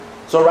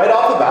So right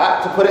off the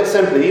bat, to put it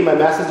simply, my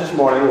message this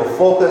morning will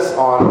focus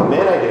on the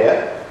main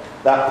idea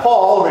that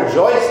Paul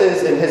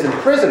rejoices in his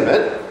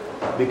imprisonment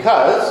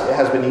because it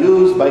has been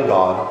used by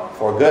God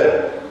for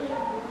good.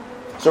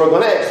 So we're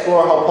going to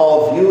explore how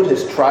Paul viewed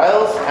his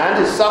trials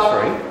and his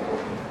suffering,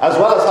 as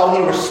well as how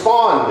he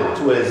responded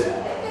to his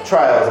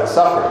trials and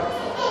suffering.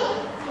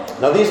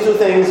 Now these two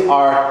things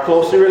are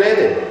closely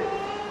related.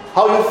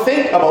 How you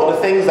think about the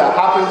things that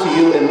happen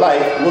to you in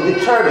life will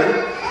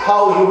determine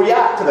how you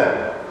react to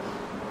them.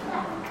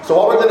 So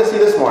what we're going to see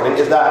this morning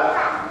is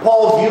that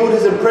Paul viewed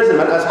his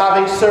imprisonment as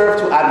having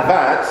served to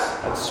advance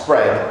and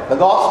spread the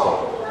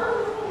gospel.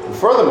 And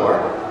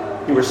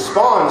furthermore, he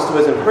responds to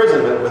his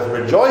imprisonment with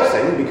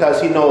rejoicing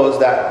because he knows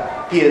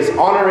that he is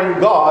honoring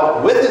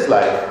God with his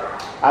life,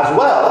 as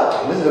well,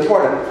 and this is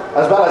important,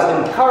 as well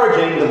as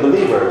encouraging the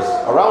believers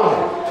around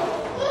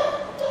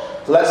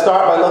him. So let's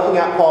start by looking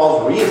at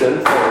Paul's reason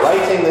for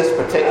writing this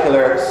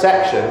particular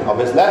section of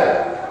his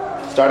letter.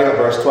 Starting at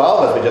verse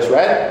 12, as we just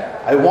read,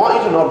 I want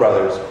you to know,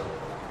 brothers,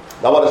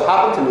 that what has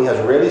happened to me has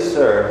really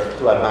served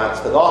to advance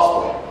the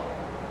gospel.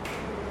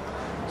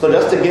 So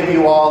just to give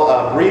you all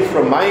a brief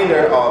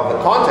reminder of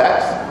the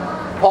context,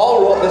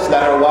 Paul wrote this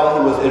letter while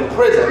he was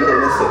imprisoned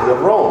in the city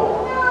of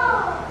Rome.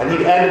 And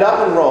he ended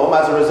up in Rome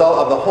as a result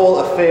of the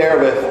whole affair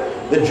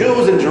with the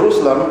Jews in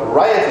Jerusalem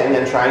rioting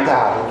and trying to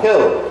have him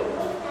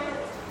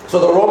killed. So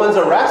the Romans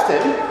arrest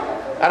him,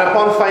 and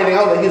upon finding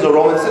out that he's a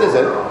Roman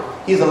citizen,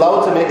 he's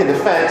allowed to make a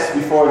defense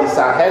before the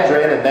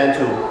Sanhedrin, and then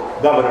to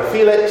Governor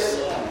Felix,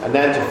 and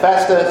then to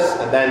Festus,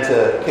 and then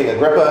to King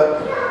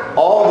Agrippa,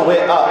 all the way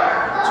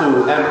up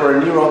to Emperor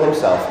Nero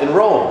himself in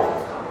Rome.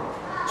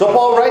 So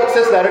Paul writes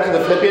this letter to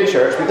the Philippian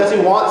church because he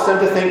wants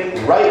them to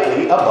think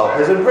rightly about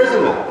his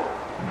imprisonment.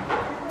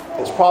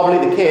 It's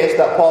probably the case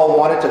that Paul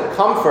wanted to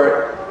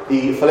comfort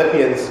the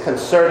Philippians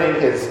concerning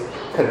his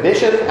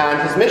condition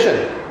and his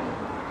mission.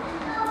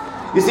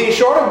 You see,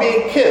 short of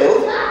being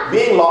killed,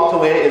 being locked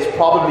away is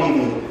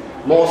probably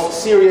the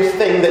most serious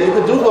thing that you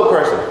could do to a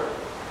person.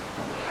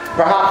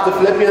 Perhaps the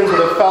Philippians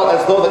would have felt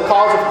as though the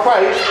cause of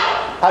Christ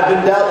had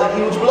been dealt a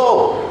huge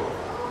blow.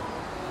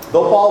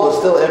 Though Paul was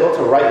still able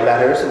to write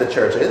letters to the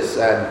churches,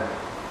 and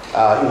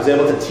he was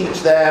able to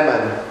teach them,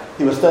 and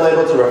he was still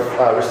able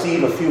to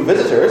receive a few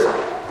visitors,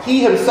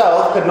 he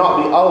himself could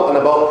not be out and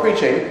about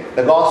preaching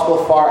the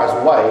gospel far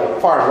and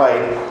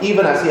wide,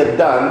 even as he had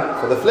done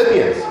for the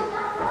Philippians.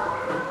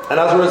 And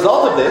as a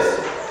result of this,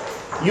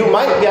 you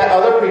might get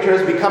other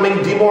preachers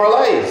becoming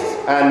demoralized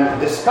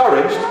and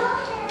discouraged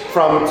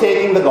from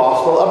taking the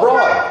gospel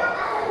abroad.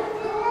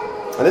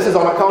 And this is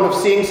on account of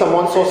seeing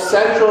someone so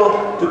central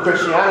to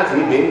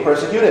Christianity being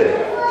persecuted.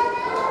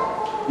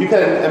 You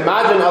can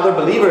imagine other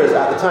believers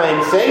at the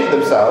time saying to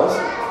themselves,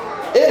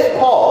 if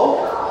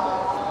Paul,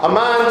 a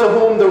man to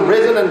whom the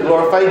risen and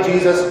glorified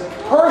Jesus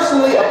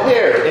personally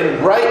appeared in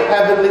bright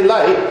heavenly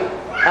light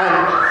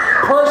and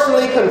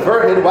personally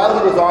converted while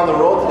he was on the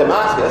road to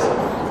Damascus,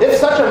 if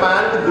such a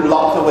man could be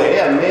locked away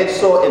and made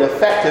so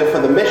ineffective for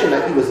the mission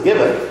that he was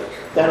given,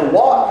 then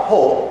what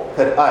hope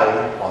could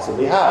I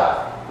possibly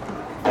have?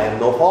 I am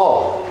no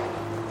Paul.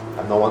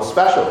 I'm no one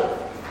special.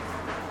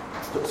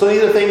 So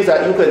these are things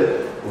that you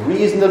could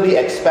reasonably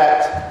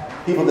expect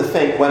people to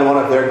think when one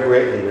of their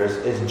great leaders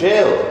is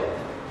jailed.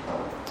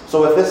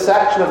 So with this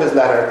section of his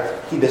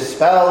letter, he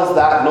dispels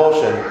that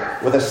notion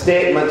with a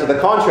statement to the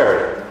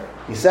contrary.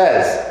 He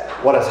says,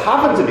 what has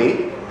happened to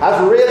me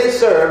has really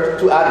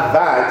served to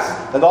advance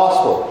the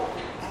gospel.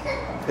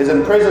 His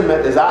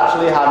imprisonment is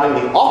actually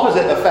having the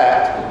opposite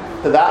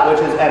effect to that which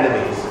his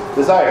enemies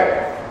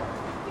desired.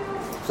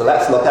 So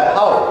let's look at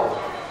how.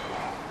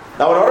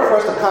 Now, in order for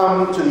us to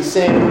come to the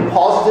same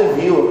positive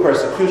view of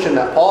persecution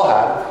that Paul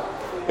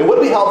had, it would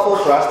be helpful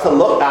for us to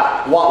look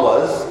at what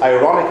was,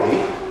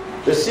 ironically,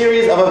 the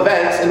series of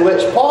events in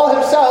which Paul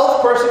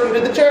himself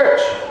persecuted the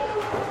church,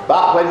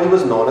 back when he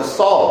was known as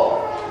Saul.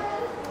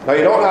 Now,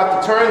 you don't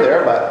have to turn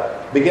there,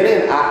 but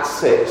beginning in Acts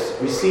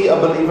 6, we see a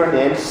believer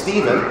named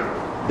Stephen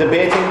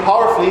debating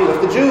powerfully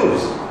with the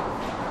Jews.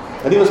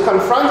 And he was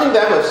confronting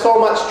them with so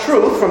much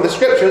truth from the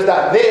scriptures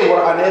that they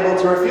were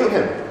unable to refute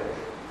him.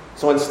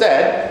 So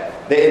instead,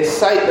 they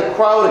incite the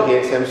crowd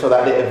against him so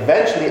that they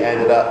eventually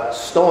ended up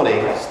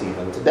stoning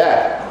Stephen to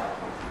death.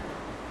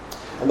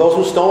 And those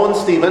who stoned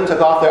Stephen took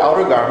off their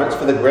outer garments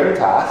for the grim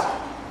task,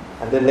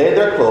 and they laid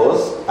their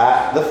clothes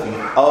at the feet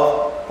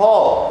of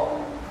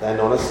Paul, then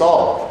known as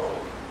Saul.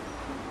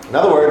 In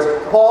other words,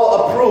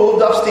 Paul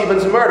approved of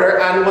Stephen's murder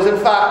and was in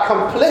fact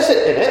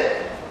complicit in it,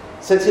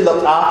 since he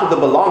looked after the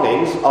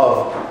belongings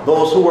of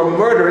those who were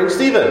murdering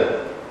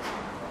Stephen.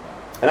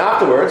 And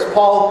afterwards,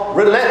 Paul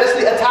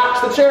relentlessly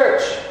attacks the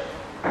church,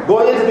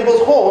 going into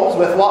people's homes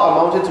with what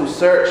amounted to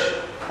search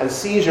and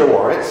seizure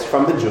warrants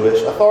from the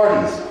Jewish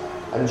authorities,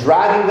 and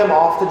dragging them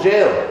off to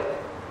jail.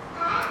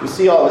 We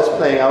see all this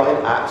playing out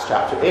in Acts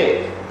chapter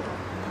 8.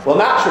 Well,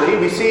 naturally,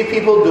 we see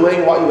people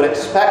doing what you would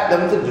expect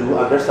them to do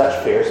under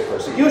such fierce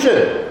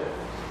persecution.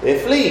 They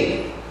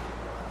flee.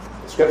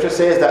 The scripture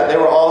says that they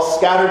were all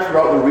scattered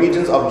throughout the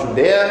regions of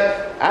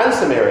Judea and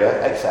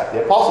Samaria except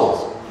the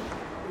apostles.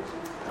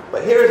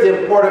 But here's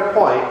the important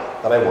point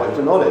that I want you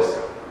to notice.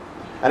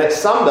 And it's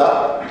summed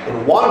up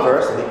in one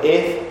verse in the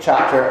 8th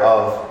chapter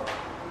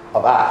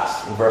of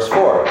Acts, in verse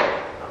 4.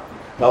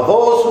 Now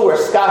those who were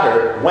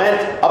scattered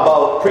went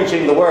about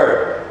preaching the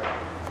word.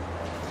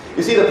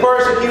 You see, the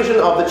persecution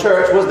of the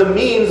church was the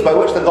means by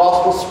which the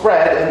gospel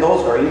spread in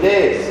those early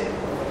days.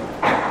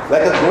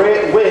 Like a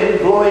great wind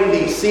blowing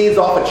the seeds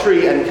off a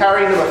tree and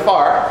carrying them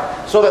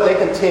afar so that they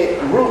can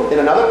take root in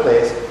another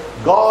place,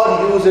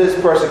 God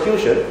uses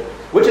persecution,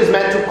 which is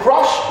meant to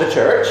crush the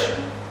church,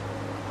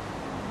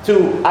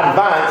 to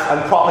advance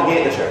and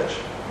propagate the church.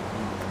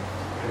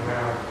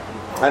 Amen.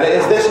 And it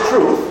is this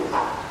truth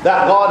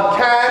that God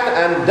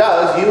can and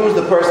does use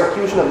the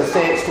persecution of the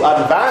saints to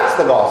advance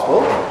the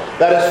gospel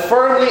that is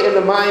firmly in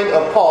the mind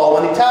of Paul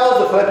when he tells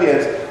the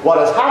Philippians, what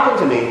has happened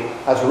to me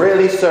has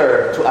really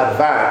served to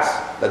advance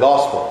the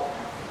gospel.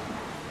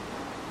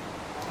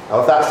 Now,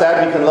 with that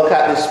said, we can look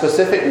at the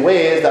specific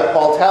ways that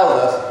Paul tells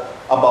us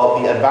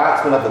about the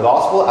advancement of the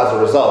gospel as a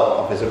result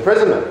of his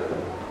imprisonment.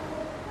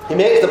 He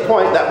makes the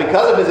point that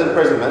because of his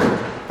imprisonment,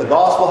 the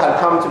gospel had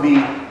come to be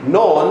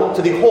known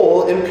to the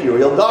whole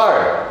imperial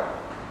guard.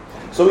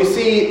 So we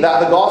see that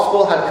the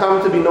gospel had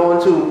come to be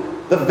known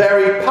to the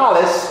very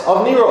palace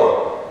of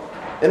Nero,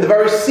 in the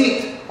very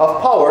seat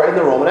of power in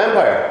the Roman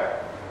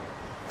Empire.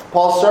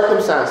 Paul's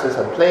circumstances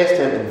had placed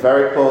him in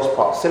very close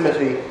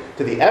proximity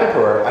to the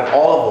emperor and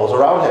all of those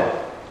around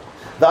him.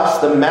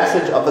 Thus, the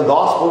message of the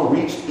gospel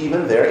reached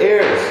even their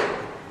ears.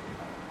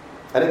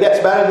 And it gets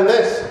better than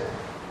this.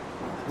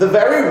 The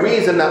very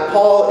reason that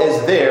Paul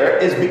is there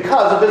is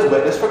because of his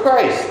witness for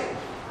Christ.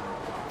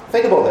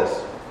 Think about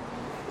this.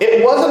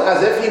 It wasn't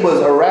as if he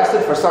was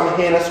arrested for some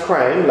heinous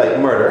crime like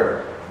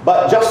murder,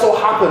 but just so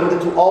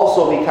happened to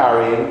also be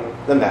carrying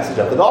the message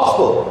of the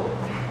gospel.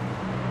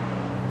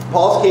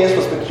 Paul's case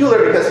was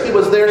peculiar because he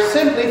was there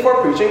simply for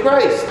preaching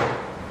Christ.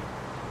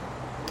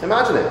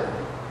 Imagine it.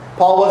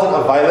 Paul wasn't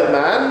a violent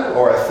man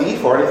or a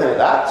thief or anything like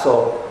that,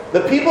 so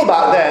the people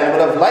back then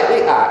would have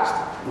likely asked,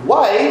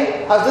 why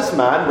has this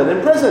man been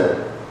in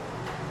prison?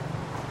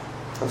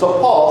 And so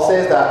Paul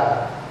says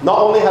that not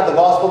only had the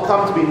gospel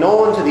come to be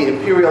known to the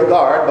imperial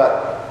guard,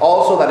 but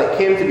also that it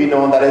came to be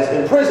known that his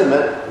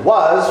imprisonment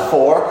was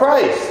for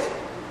Christ.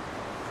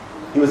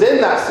 He was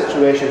in that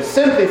situation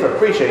simply for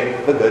preaching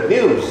the good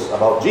news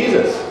about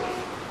Jesus.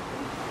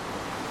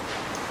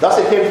 Thus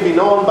it came to be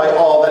known by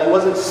all that he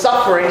wasn't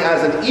suffering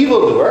as an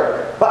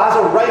evildoer, but as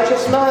a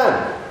righteous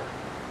man.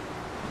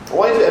 I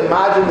want you to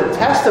imagine the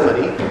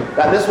testimony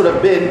that this would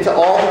have been to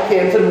all who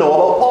came to know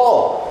about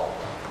Paul.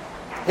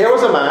 Here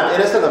was a man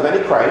innocent of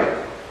any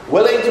crime,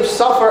 willing to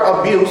suffer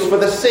abuse for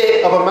the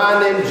sake of a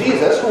man named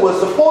Jesus who was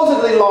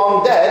supposedly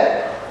long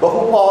dead, but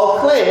who Paul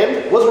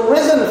claimed was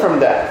risen from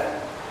death.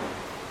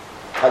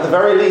 At the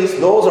very least,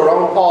 those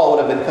around Paul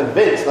would have been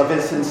convinced of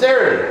his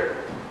sincerity,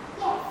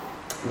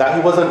 that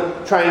he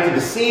wasn't trying to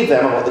deceive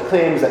them about the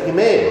claims that he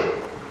made.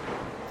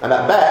 And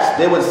at best,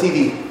 they would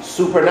see the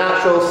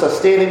supernatural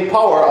sustaining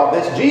power of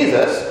this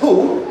Jesus,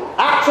 who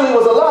actually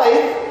was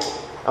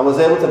alive and was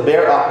able to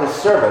bear up his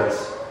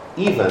servants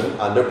even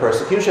under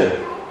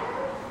persecution.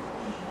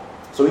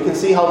 So we can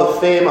see how the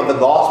fame of the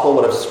gospel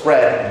would have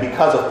spread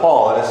because of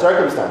Paul and his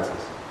circumstances.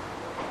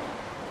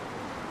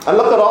 And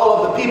look at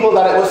all of the people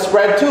that it was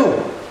spread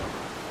to.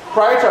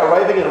 Prior to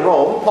arriving in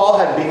Rome, Paul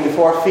had been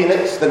before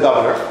Felix the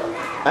governor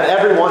and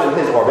everyone in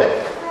his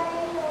orbit.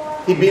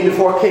 He'd been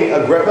before King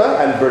Agrippa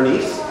and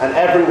Bernice and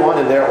everyone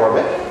in their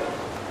orbit.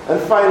 And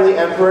finally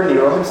Emperor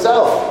Nero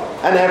himself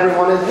and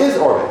everyone in his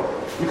orbit.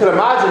 You could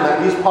imagine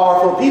that these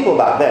powerful people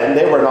back then,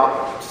 they were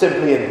not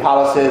simply in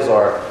palaces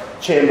or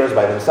chambers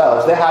by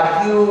themselves. They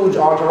had huge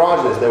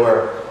entourages. There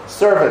were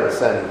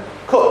servants and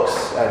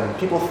cooks and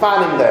people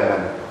fanning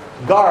them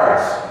and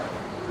guards.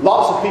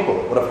 Lots of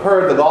people would have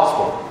heard the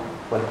gospel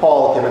when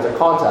Paul came into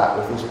contact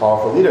with these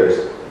powerful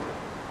leaders.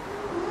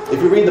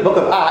 If you read the book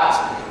of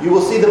Acts, you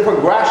will see the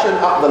progression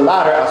up the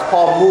ladder as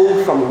Paul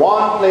moved from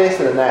one place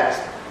to the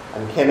next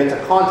and came into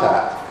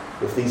contact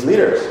with these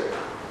leaders.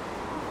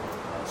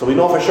 So we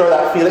know for sure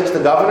that Felix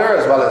the governor,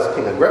 as well as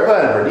King Agrippa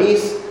and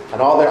Bernice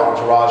and all their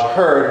entourage,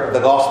 heard the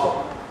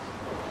gospel.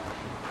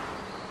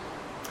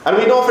 And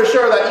we know for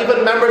sure that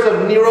even members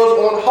of Nero's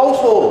own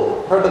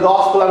household heard the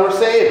gospel and were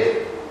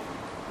saved.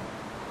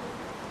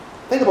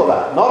 Think about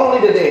that. Not only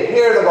did they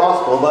hear the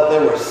gospel, but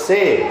they were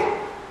saved.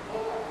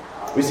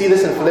 We see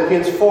this in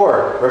Philippians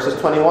 4,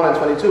 verses 21 and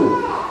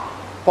 22.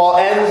 Paul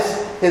ends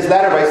his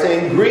letter by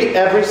saying, "Greet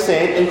every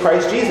saint in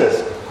Christ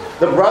Jesus.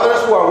 The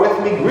brothers who are with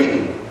me greet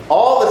you.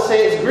 All the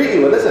saints greet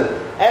you." And listen,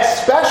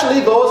 especially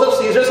those of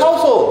Caesar's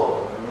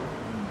household.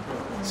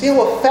 See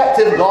how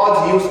effective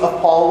God's use of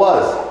Paul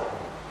was.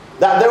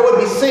 That there would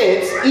be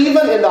saints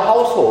even in the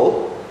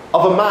household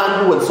of a man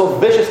who would so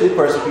viciously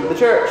persecute the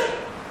church.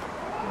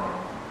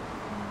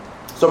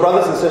 So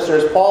brothers and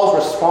sisters, Paul's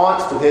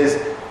response to his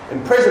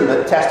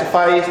imprisonment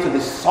testifies to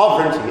the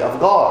sovereignty of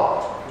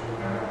God.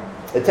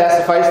 It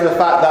testifies to the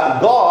fact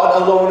that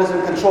God alone is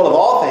in control of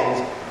all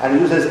things and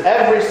uses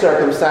every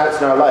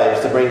circumstance in our lives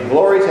to bring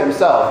glory to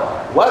himself,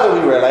 whether we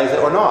realize it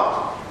or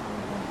not.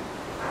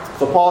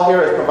 So Paul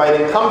here is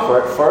providing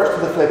comfort first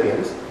to the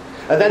Philippians,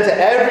 and then to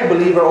every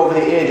believer over the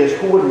ages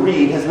who would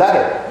read his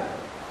letter.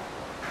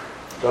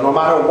 So no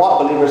matter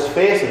what believers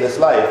face in this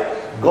life,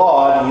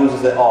 God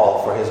uses it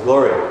all for his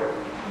glory.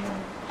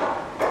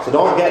 So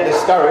don't get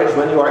discouraged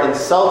when you are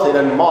insulted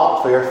and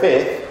mocked for your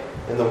faith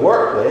in the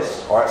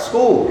workplace or at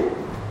school.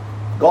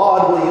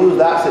 God will use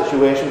that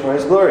situation for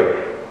his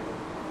glory.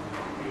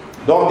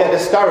 Don't get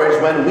discouraged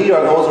when we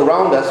or those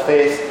around us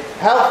face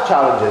health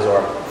challenges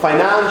or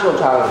financial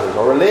challenges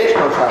or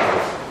relational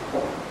challenges.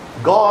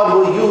 God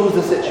will use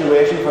the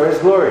situation for his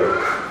glory.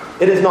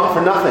 It is not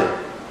for nothing.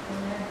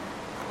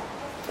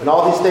 And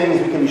all these things,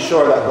 we can be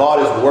sure that God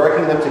is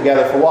working them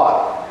together for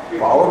what?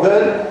 For our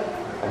good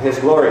and his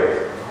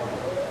glory.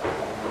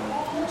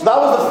 So that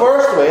was the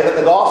first way that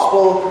the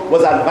gospel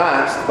was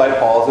advanced by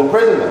Paul's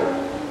imprisonment.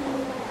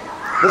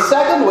 The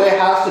second way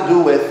has to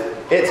do with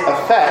its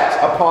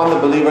effect upon the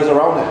believers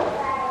around him.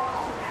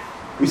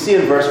 We see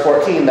in verse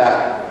 14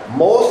 that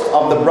most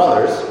of the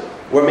brothers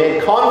were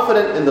made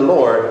confident in the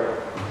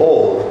Lord,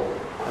 bold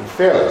and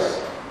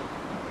fearless.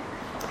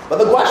 But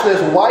the question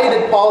is, why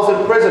did Paul's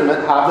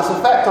imprisonment have this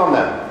effect on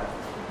them?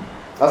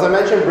 As I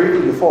mentioned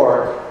briefly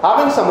before,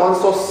 having someone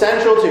so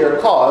central to your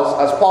cause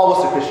as Paul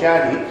was to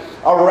Christianity,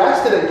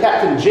 arrested and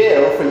kept in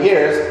jail for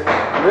years,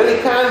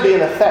 really can be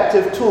an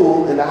effective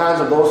tool in the hands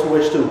of those who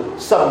wish to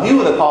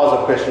subdue the cause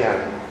of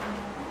Christianity.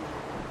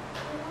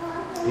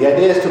 The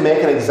idea is to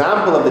make an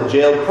example of the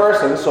jailed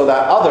person so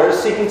that others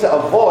seeking to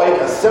avoid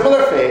a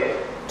similar fate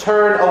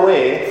turn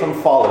away from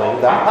following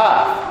that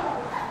path.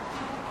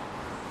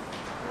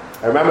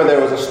 I remember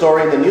there was a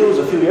story in the news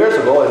a few years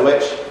ago in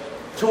which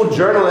 2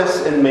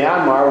 journalists in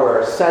Myanmar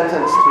were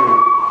sentenced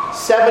to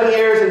 7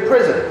 years in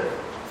prison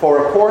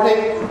for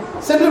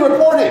simply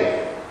reporting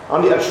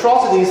on the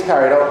atrocities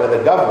carried out by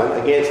the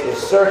government against a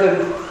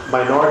certain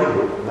minority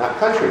group in that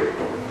country.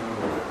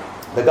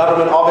 The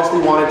government obviously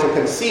wanted to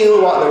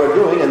conceal what they were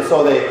doing, and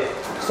so they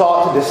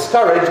sought to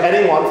discourage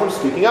anyone from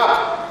speaking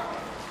up.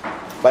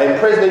 By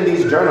imprisoning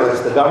these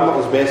journalists, the government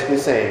was basically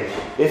saying,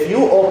 if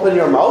you open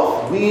your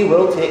mouth, we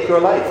will take your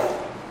life.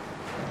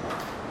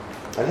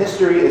 And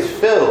history is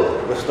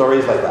filled with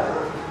stories like that.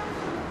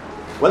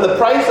 When the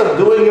price of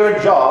doing your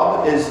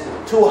job is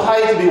too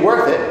high to be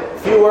worth it,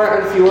 fewer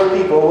and fewer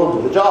people will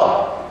do the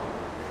job.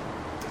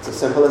 It's as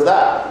simple as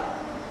that.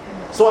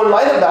 So in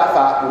light of that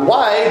fact,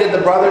 why did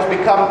the brothers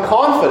become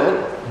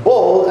confident,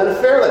 bold, and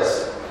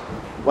fearless,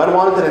 when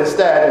one could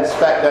instead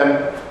expect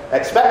them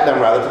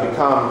to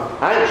become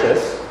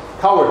anxious,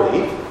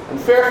 cowardly, and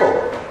fearful?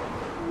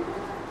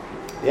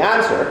 The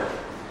answer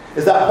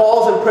is that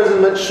Paul's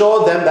imprisonment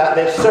showed them that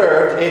they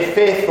served a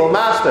faithful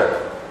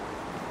master.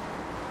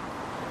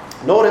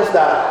 Notice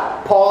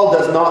that Paul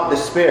does not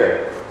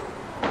despair.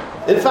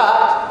 In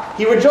fact,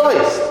 he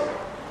rejoiced.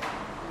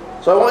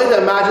 So I want you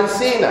to imagine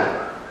seeing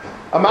that.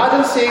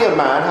 Imagine seeing a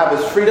man have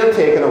his freedom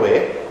taken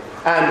away,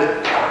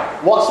 and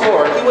what's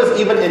more, he was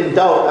even in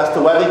doubt as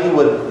to whether he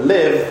would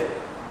live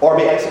or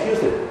be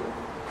executed.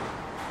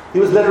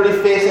 He was literally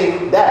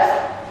facing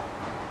death.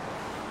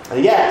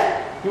 And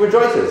yet, he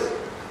rejoices.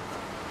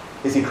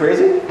 Is he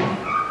crazy?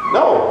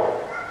 No.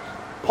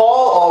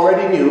 Paul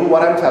already knew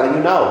what I'm telling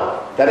you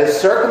now, that his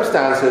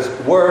circumstances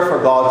were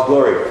for God's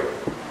glory.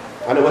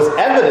 And it was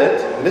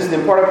evident, and this is the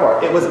important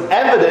part, it was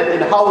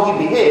evident in how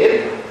he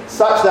behaved,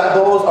 such that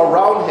those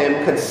around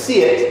him could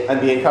see it and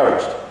be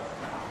encouraged.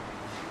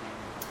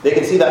 They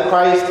could see that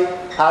Christ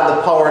had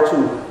the power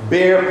to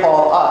bear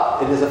Paul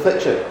up in his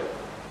affliction.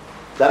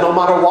 That no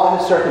matter what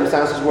his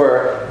circumstances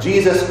were,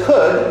 Jesus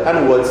could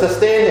and would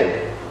sustain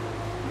him.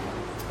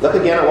 Look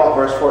again at what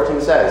verse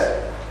 14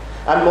 says.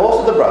 And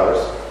most of the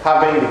brothers,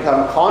 having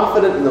become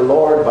confident in the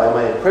Lord by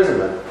my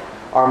imprisonment,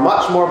 are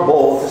much more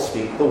bold to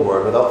speak the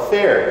word without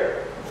fear.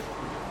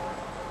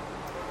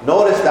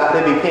 Notice that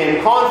they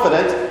became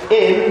confident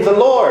in the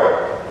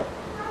Lord.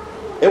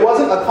 It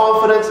wasn't a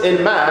confidence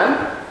in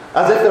man,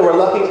 as if they were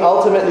looking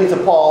ultimately to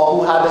Paul,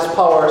 who had this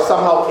power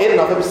somehow in and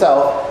of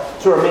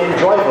himself to remain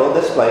joyful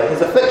despite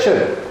his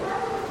affliction.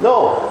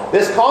 No,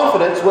 this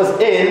confidence was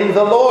in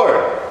the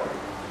Lord,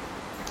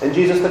 in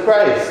Jesus the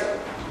Christ.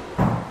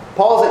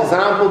 Paul's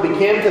example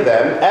became to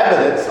them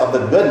evidence of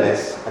the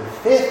goodness and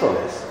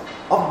faithfulness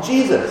of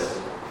Jesus.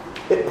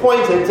 It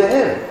pointed to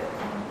him.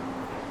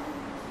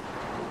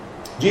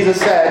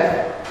 Jesus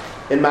said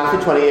in Matthew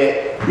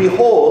 28,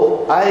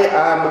 behold, I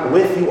am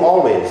with you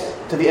always,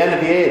 to the end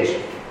of the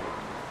age.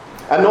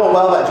 And know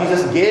well that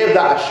Jesus gave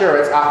that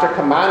assurance after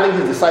commanding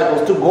his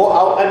disciples to go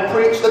out and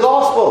preach the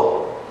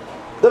gospel.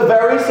 The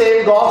very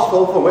same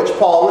gospel for which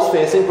Paul was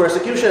facing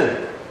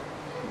persecution.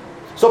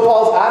 So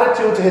Paul's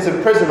attitude to his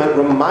imprisonment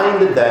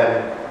reminded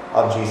them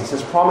of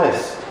Jesus'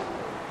 promise.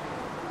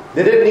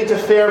 They didn't need to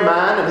fear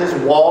man and his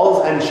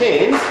walls and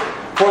chains,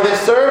 for they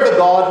serve the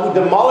God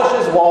who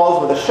demolishes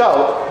walls with a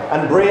shout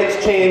and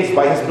breaks chains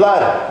by his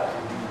blood.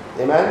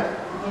 Amen?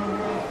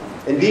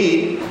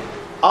 Indeed,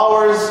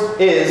 ours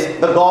is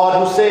the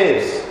God who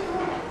saves.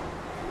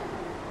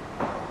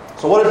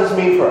 So what does this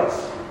mean for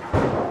us?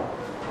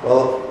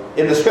 Well,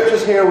 in the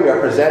scriptures here we are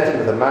presented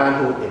with a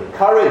man who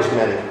encouraged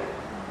many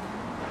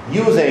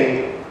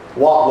using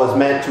what was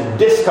meant to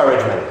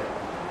discourage many.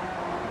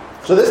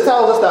 So this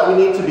tells us that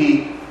we need to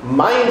be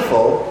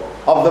mindful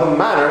of the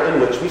manner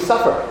in which we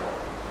suffer.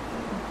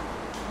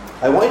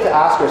 I want you to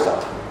ask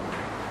yourself,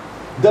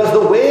 does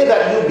the way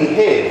that you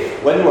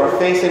behave when you are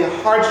facing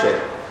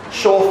hardship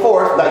show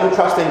forth that you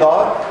trust in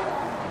God?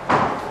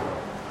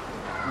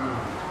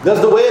 Does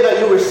the way that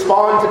you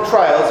respond to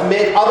trials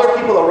make other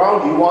people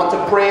around you want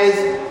to praise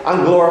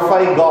and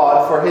glorify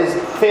God for His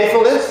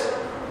faithfulness?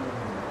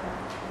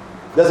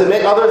 Does it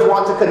make others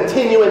want to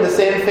continue in the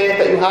same faith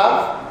that you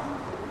have?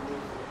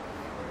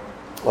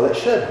 Well, it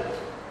should.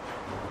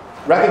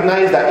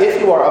 Recognize that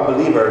if you are a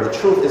believer, the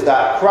truth is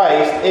that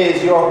Christ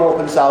is your hope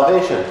and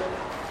salvation.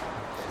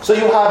 So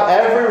you have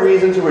every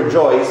reason to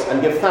rejoice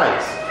and give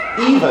thanks,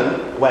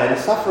 even when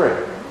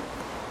suffering.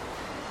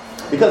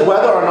 Because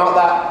whether or not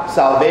that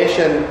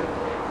salvation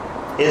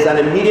is an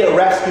immediate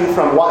rescue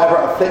from whatever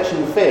affliction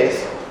you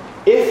face,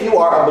 if you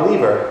are a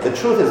believer, the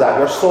truth is that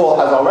your soul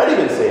has already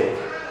been saved.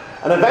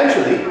 And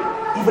eventually,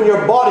 even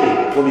your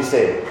body will be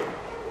saved.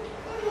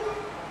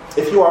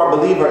 If you are a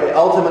believer, it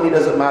ultimately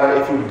doesn't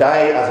matter if you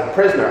die as a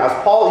prisoner, as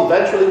Paul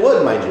eventually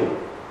would, mind you,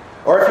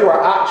 or if you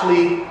are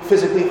actually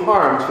physically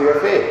harmed for your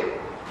faith.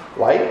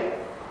 Why?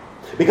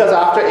 Because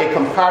after a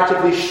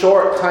comparatively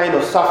short time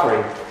of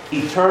suffering,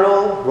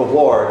 eternal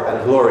reward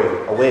and glory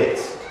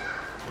awaits.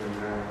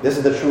 This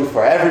is the truth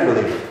for every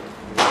believer.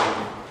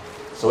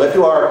 So if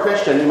you are a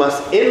Christian, you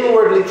must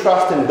inwardly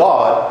trust in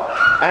God,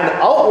 and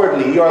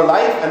outwardly your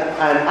life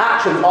and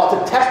actions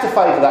ought to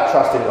testify to that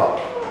trust in God.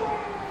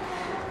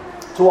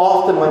 Too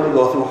often when we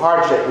go through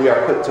hardship, we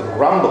are quick to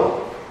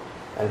grumble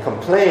and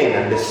complain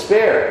and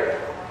despair,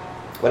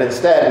 when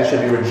instead we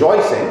should be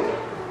rejoicing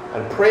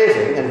and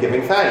praising and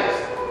giving thanks.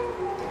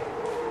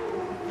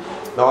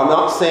 Now, I'm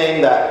not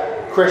saying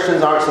that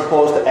Christians aren't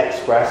supposed to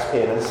express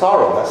pain and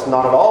sorrow. That's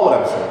not at all what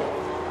I'm saying.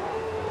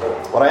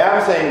 What I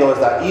am saying, though, is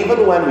that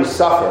even when we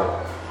suffer,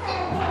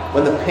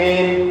 when the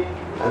pain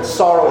and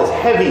sorrow is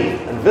heavy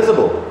and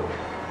visible,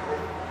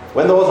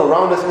 when those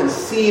around us can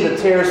see the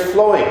tears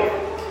flowing,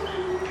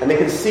 and they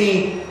can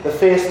see the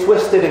face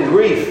twisted in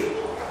grief,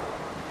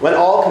 when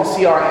all can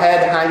see our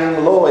head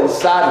hanging low in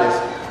sadness,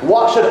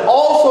 what should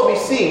also be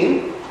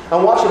seen,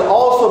 and what should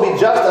also be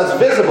just as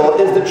visible,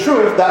 is the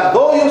truth that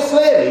though you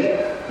slay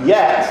me,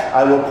 yet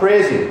I will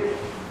praise you.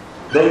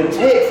 Though you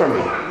take from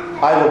me,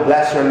 I will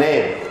bless your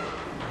name.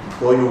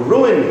 Though you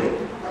ruin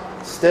me,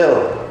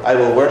 still I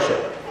will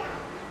worship.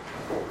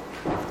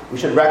 We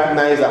should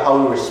recognize that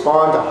how we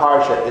respond to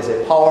hardship is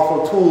a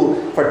powerful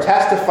tool for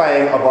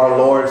testifying of our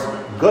Lord's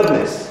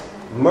goodness,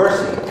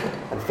 mercy,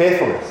 and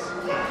faithfulness.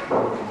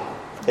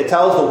 It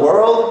tells the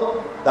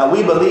world that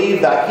we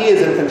believe that He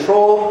is in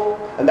control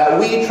and that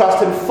we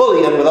trust Him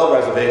fully and without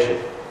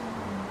reservation.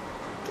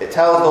 It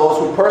tells those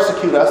who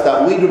persecute us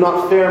that we do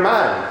not fear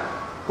man,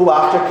 who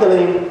after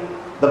killing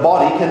the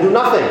body can do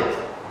nothing.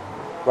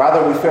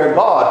 Rather, we fear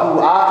God,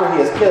 who after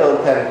He is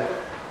killed can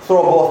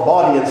throw both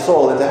body and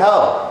soul into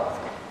hell.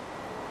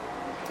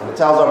 And it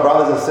tells our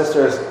brothers and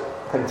sisters,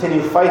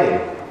 continue fighting,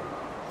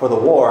 for the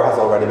war has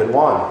already been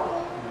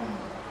won.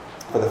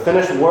 For the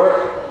finished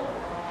work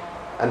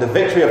and the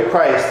victory of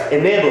Christ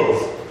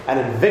enables and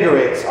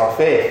invigorates our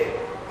faith.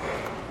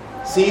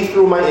 See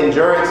through my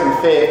endurance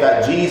and faith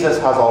that Jesus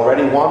has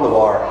already won the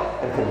war,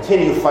 and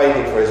continue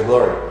fighting for His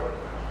glory.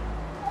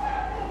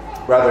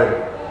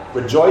 Brethren,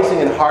 rejoicing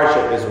in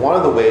hardship is one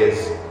of the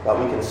ways that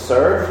we can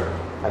serve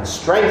and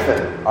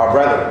strengthen our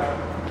brethren.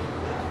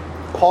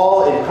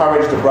 Paul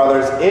encouraged the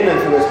brothers in and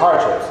through his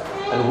hardships,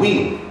 and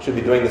we should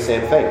be doing the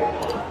same thing.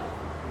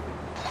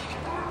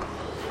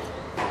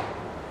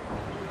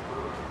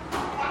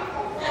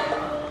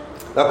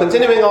 Now,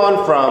 continuing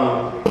on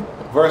from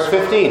verse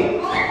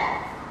 15.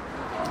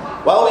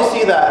 Well, we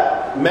see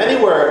that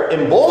many were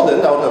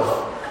emboldened out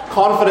of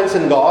confidence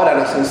in God and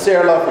a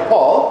sincere love for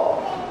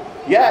Paul,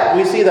 yet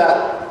we see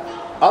that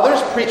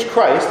others preach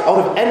Christ out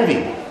of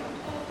envy.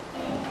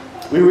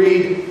 We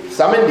read,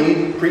 some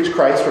indeed preach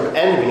Christ from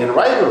envy and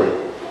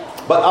rivalry,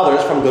 but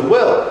others from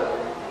goodwill.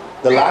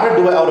 The latter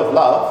do it out of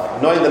love,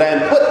 knowing that I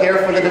am put here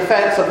for the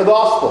defense of the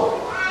gospel.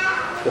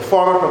 The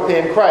former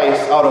proclaim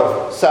Christ out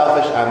of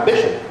selfish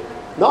ambition,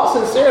 not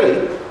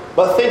sincerely,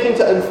 but thinking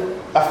to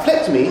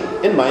afflict me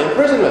in my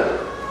imprisonment.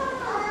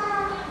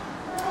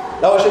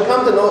 Now it should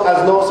come to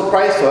as no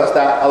surprise to us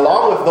that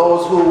along with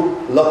those who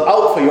look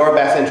out for your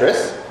best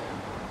interests,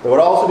 there would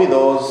also be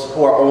those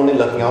who are only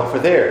looking out for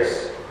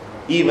theirs,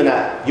 even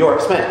at your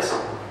expense.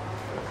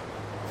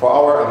 For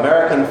our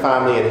American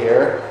family in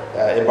here,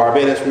 in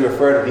Barbados, we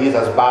refer to these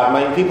as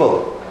bad-mind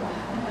people.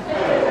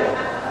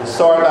 The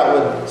sort that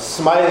would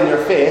smile in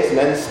your face and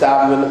then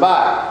stab you in the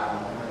back.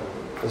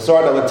 The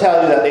sort that would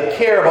tell you that they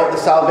care about the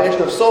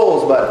salvation of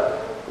souls,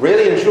 but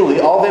really and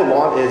truly, all they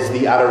want is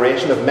the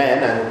adoration of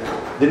men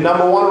and the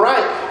number one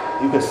rank,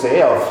 you could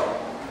say, of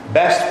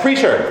best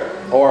preacher,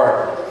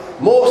 or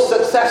most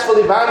successful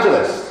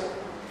evangelist,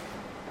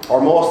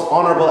 or most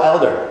honorable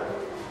elder.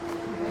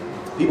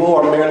 People who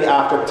are merely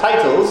after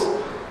titles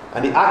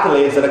and the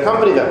accolades that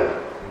accompany them.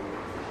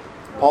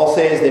 Paul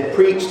says they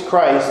preached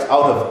Christ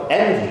out of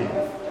envy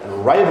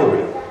and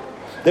rivalry.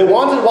 They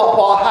wanted what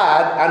Paul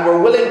had and were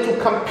willing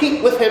to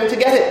compete with him to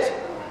get it.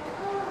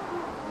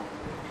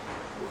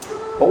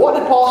 But what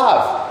did Paul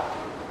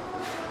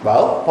have?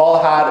 Well,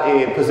 Paul had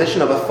a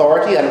position of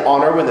authority and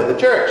honor within the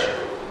church.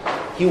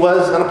 He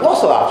was an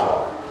apostle, after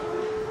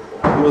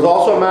all. He was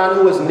also a man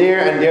who was near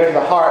and dear to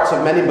the hearts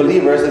of many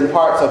believers in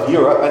parts of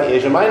Europe and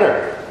Asia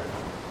Minor.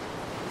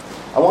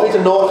 I want you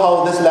to note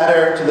how this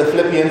letter to the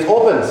Philippians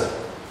opens.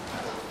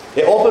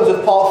 It opens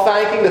with Paul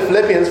thanking the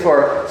Philippians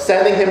for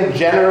sending him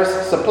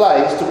generous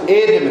supplies to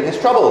aid him in his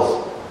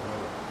troubles.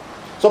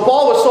 So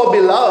Paul was so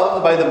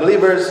beloved by the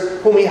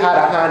believers whom he had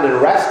a hand in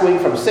rescuing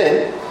from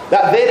sin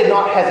that they did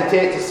not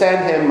hesitate to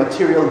send him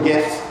material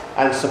gifts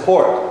and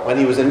support when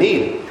he was in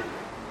need.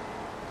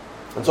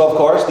 And so, of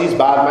course, these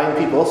bad-minded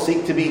people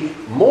seek to be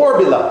more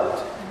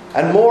beloved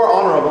and more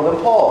honorable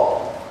than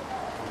Paul,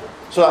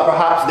 so that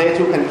perhaps they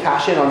too can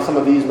cash in on some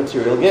of these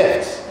material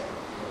gifts.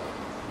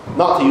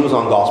 Not to use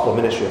on gospel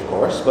ministry, of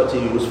course, but to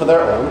use for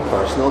their own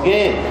personal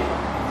gain.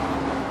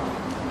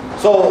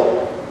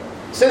 So,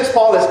 since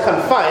Paul is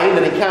confined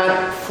and he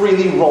can't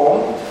freely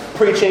roam,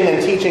 preaching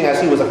and teaching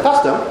as he was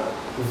accustomed,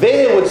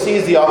 they would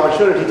seize the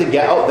opportunity to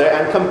get out there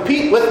and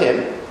compete with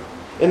him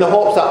in the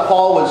hopes that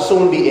Paul would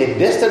soon be a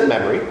distant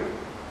memory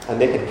and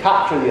they could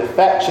capture the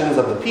affections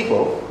of the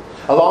people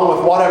along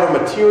with whatever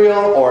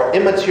material or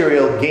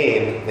immaterial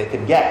gain they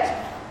could get.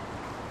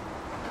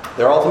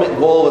 Their ultimate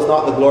goal was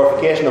not the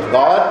glorification of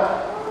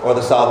God or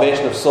the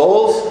salvation of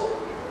souls,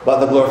 but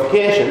the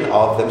glorification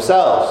of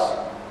themselves.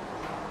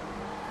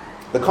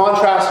 The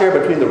contrast here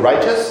between the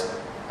righteous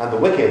and the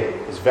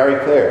wicked is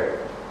very clear.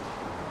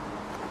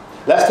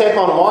 Let's take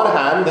on one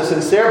hand the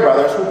sincere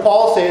brothers who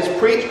Paul says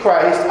preach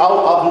Christ out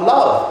of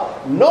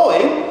love,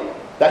 knowing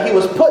that he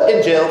was put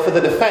in jail for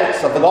the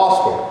defense of the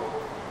gospel.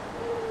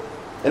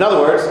 In other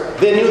words,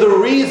 they knew the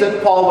reason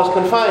Paul was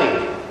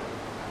confined.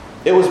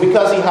 It was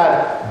because he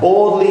had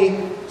boldly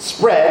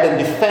spread and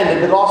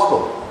defended the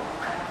gospel.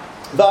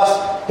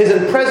 Thus, his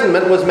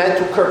imprisonment was meant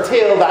to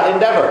curtail that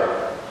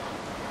endeavor.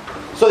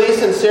 So these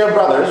sincere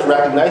brothers,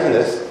 recognizing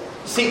this,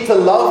 seek to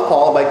love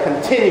Paul by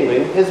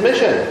continuing his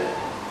mission.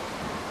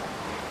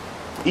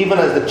 Even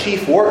as the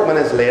chief workman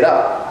is laid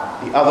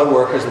up, the other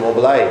workers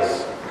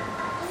mobilize.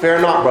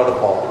 Fear not, brother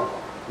Paul,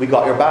 we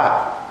got your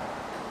back.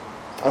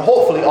 And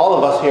hopefully all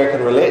of us here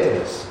can relate to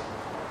this.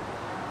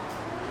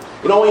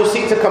 You know, when you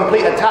seek to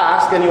complete a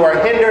task and you are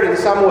hindered in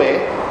some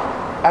way,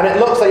 and it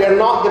looks like you're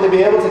not going to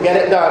be able to get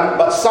it done,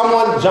 but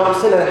someone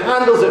jumps in and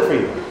handles it for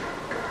you.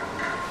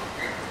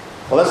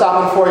 Well, this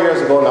happened 4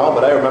 years ago now,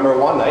 but I remember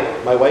one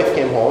night, my wife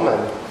came home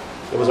and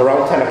it was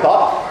around 10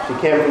 o'clock. She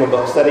came from a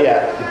book study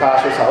at the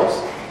pastor's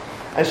house,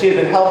 and she had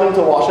been helping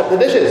to wash up the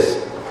dishes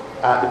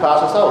at the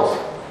pastor's house.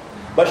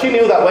 But she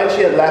knew that when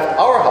she had left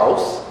our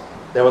house,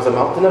 there was a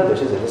mountain of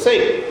dishes in the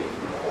sink.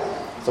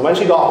 So when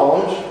she got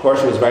home, of course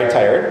she was very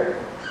tired,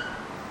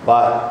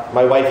 but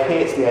my wife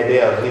hates the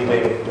idea of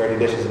leaving dirty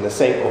dishes in the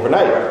sink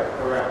overnight.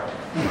 Correct.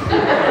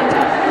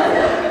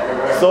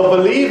 So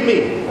believe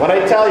me when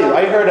I tell you,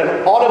 I heard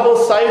an audible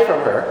sigh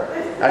from her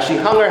as she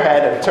hung her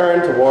head and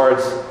turned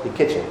towards the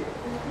kitchen.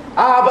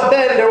 But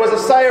then there was a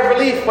sigh of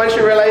relief when she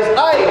realized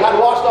I had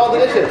washed all the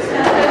dishes.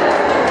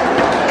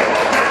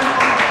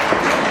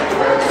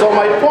 So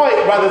my point,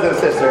 brothers and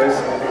sisters,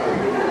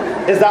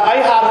 is that I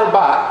had her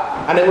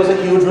back, and it was a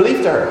huge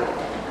relief to her.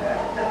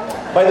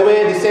 By the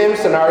way, the same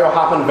scenario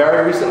happened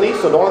very recently,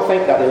 so don't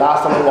think that the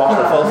last time I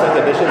washed a full sink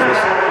of dishes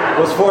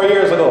was 4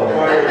 years ago.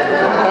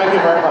 Thank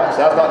you very much.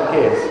 That's not the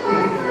case.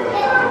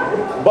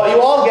 But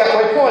you all get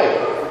my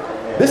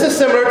point. This is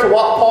similar to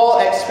what Paul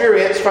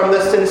experienced from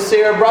the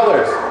sincere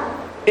brothers.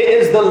 It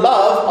is the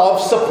love of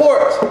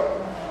support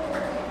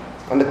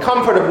and the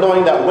comfort of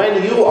knowing that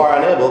when you are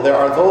unable, there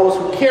are those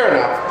who care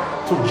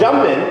enough to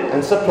jump in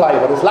and supply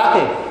what is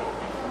lacking.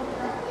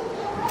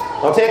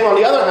 Now take on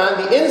the other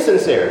hand the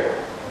insincere,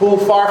 who,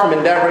 far from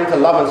endeavoring to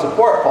love and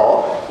support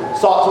Paul,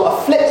 sought to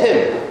afflict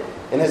him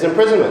in his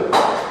imprisonment.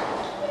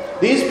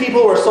 These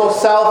people were so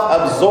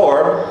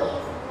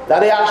self-absorbed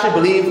that they actually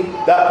believed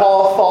that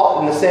Paul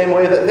thought in the same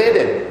way that they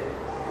did.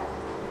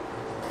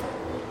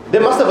 They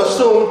must have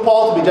assumed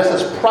Paul to be just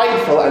as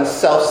prideful and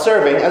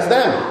self-serving as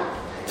them,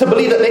 to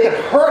believe that they could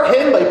hurt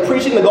him by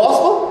preaching the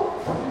gospel.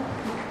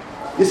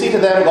 You see, to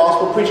them,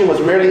 gospel preaching was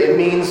merely a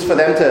means for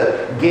them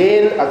to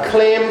gain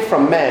acclaim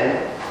from men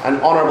and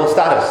honorable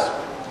status.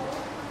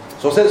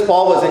 So since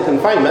Paul was in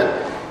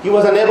confinement, he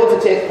was unable to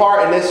take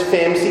part in this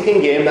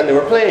fame-seeking game that they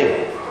were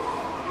playing.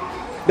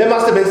 They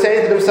must have been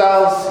saying to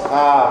themselves,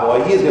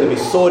 boy, he's going to be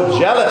so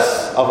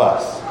jealous of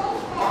us.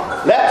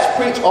 Let's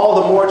preach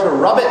all the more to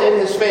rub it in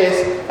his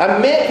face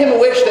and make him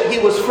wish that he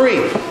was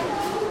free.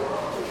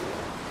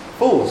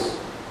 Fools.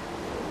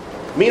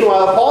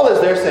 Meanwhile, Paul is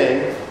there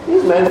saying,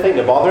 these men think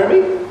they're bothering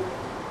me.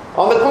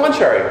 On the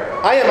contrary,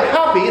 I am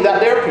happy that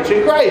they're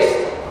preaching Christ.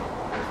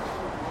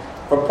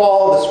 For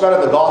Paul, the spread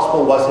of the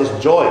gospel was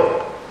his joy.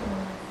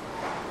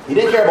 He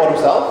didn't care about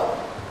himself.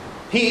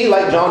 He,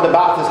 like John the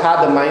Baptist,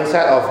 had the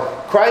mindset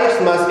of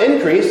Christ must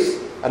increase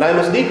and I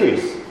must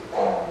decrease.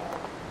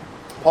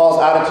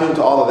 Paul's attitude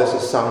to all of this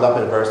is summed up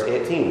in verse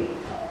 18.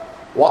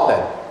 What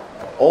then?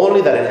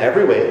 Only that in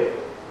every way,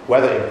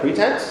 whether in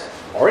pretense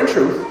or in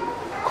truth,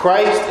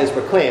 Christ is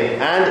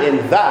proclaimed, and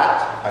in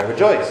that I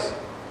rejoice.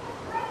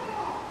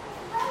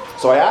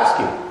 So I ask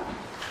you,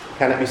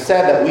 can it be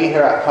said that we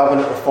here at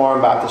Covenant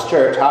Reformed Baptist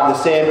Church have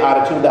the same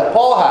attitude that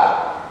Paul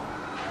had?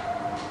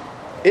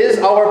 Is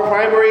our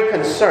primary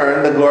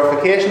concern the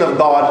glorification of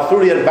God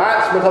through the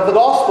advancement of the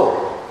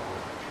gospel?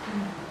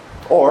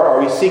 Or are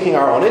we seeking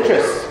our own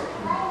interests?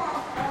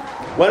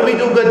 When we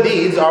do good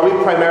deeds, are we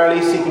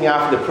primarily seeking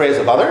after the praise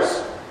of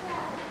others?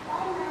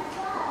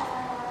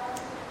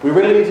 We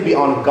really need to be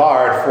on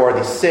guard for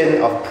the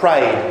sin of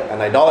pride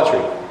and idolatry.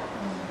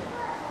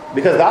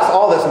 Because that's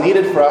all that's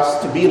needed for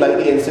us to be like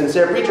the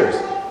insincere preachers.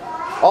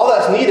 All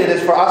that's needed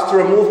is for us to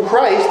remove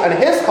Christ and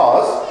His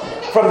cause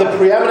from the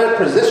preeminent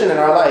position in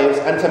our lives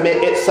and to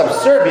make it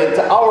subservient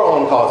to our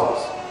own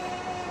causes.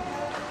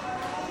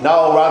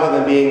 Now, rather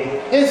than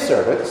being His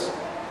servants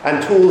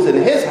and tools in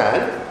His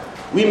hand,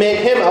 we make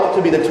Him out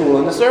to be the tool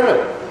and the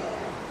servant.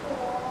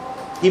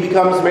 He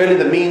becomes merely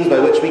the means by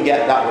which we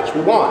get that which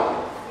we want.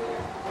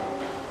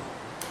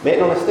 Make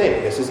no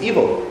mistake, this is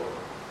evil.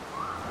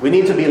 We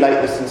need to be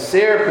like the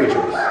sincere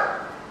preachers.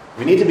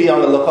 We need to be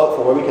on the lookout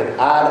for where we can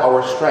add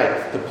our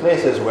strength to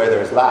places where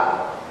there is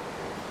lack.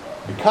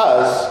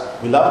 Because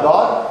we love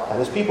God and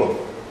His people,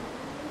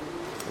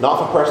 not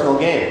for personal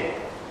gain.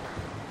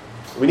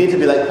 We need to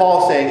be like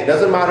Paul, saying, it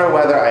doesn't matter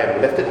whether I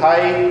am lifted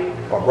high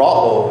or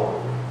brought low,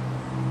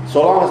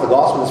 so long as the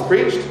gospel is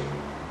preached,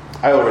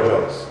 I will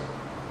rejoice.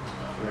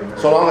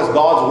 So long as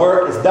God's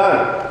work is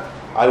done,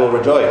 I will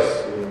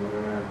rejoice.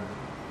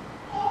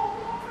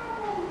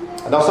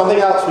 And now something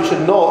else we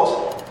should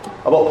note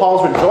about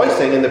Paul's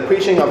rejoicing in the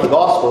preaching of the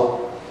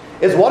gospel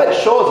is what it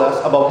shows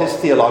us about his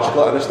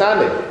theological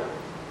understanding.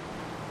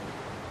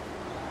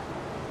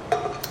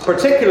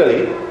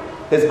 Particularly,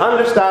 his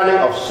understanding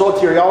of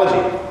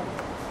soteriology.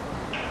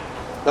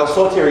 Now,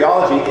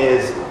 soteriology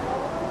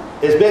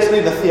is basically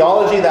the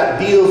theology that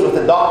deals with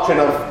the doctrine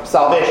of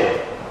salvation.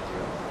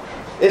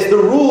 It's the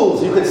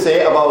rules, you could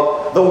say,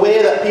 about the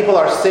way that people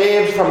are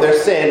saved from their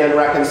sin and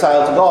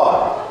reconciled to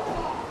God.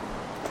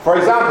 For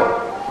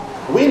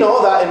example, we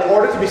know that in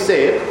order to be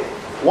saved,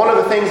 one of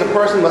the things a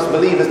person must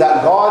believe is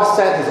that God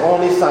sent His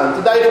only Son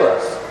to die for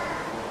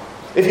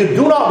us. If you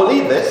do not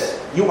believe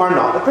this, you are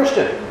not a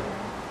Christian.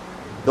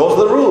 Those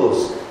are the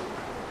rules.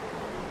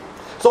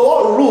 So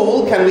what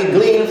rule can we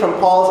glean from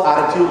Paul's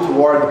attitude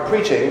toward the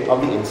preaching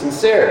of the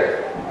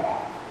insincere?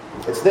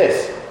 It's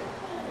this: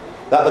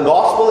 that the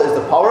gospel is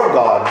the power of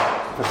God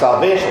for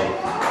salvation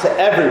to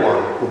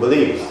everyone who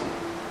believes.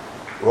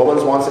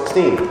 Romans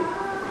 1:16.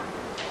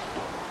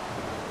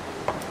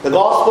 The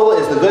gospel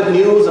is the good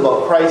news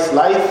about Christ's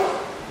life,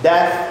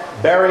 death,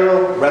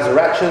 burial,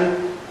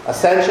 resurrection,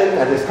 ascension,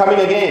 and His coming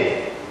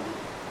again.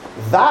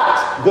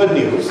 That good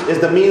news is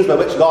the means by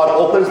which God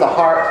opens the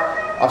heart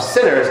of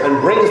sinners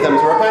and brings them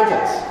to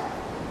repentance.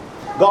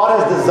 God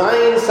has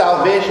designed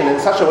salvation in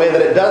such a way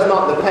that it does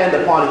not depend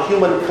upon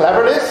human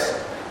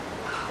cleverness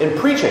in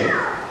preaching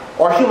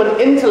or human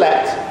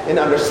intellect in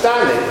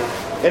understanding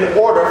in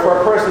order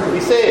for a person to be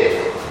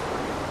saved.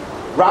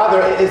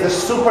 Rather, it is the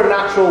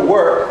supernatural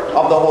work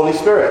of the Holy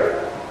Spirit.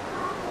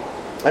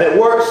 And it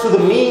works through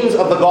the means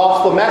of the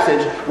gospel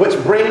message, which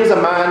brings a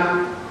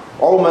man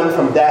or woman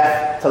from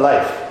death to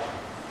life.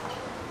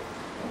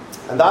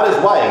 And that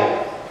is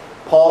why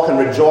Paul can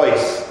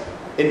rejoice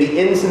in the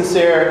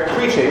insincere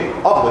preaching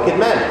of wicked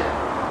men.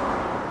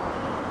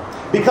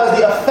 Because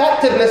the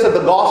effectiveness of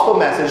the gospel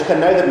message can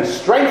neither be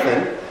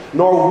strengthened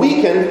nor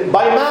weakened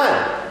by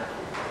man.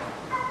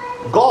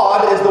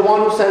 God is the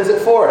one who sends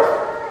it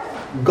forth.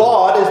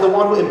 God is the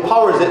one who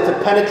empowers it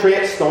to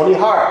penetrate stony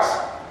hearts.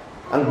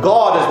 And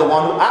God is the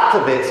one who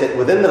activates it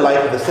within the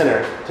life of the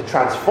sinner to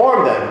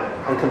transform them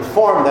and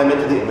conform them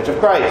into the image of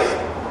Christ.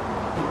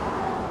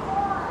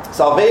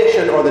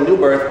 Salvation, or the new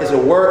birth, is a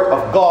work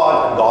of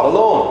God and God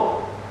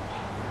alone.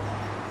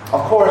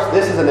 Of course,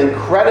 this is an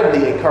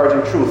incredibly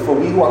encouraging truth for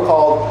we who are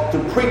called to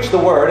preach the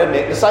word and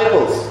make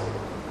disciples.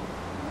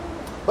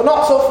 But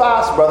not so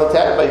fast, Brother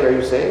Ted, if I hear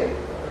you say.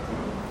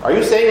 Are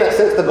you saying that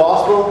since the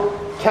gospel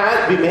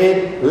can't be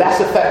made less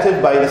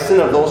effective by the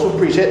sin of those who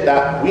preach it,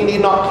 that we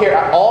need not care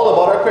at all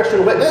about our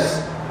Christian witness?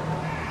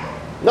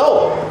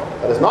 No,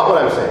 that is not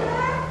what I'm saying.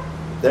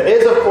 There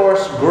is, of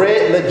course,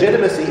 great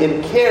legitimacy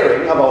in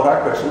caring about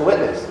our Christian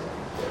witness.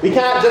 We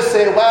can't just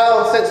say,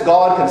 well, since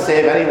God can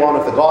save anyone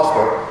with the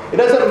gospel, it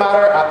doesn't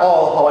matter at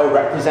all how I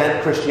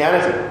represent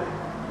Christianity.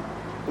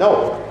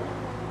 No.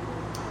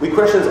 We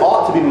Christians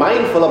ought to be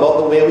mindful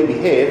about the way we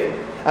behave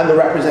and the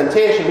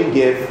representation we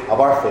give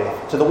of our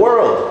faith to the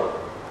world.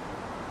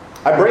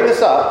 I bring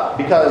this up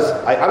because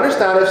I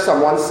understand if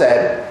someone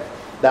said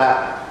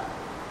that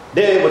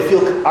they would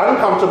feel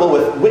uncomfortable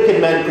with wicked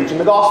men preaching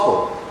the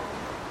gospel.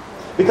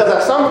 Because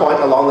at some point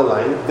along the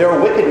line, their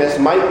wickedness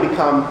might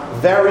become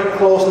very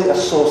closely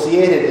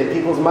associated in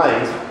people's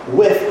minds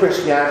with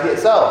Christianity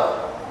itself.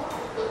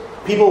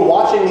 People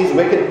watching these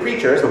wicked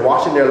preachers and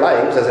watching their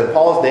lives, as in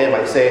Paul's day,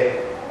 might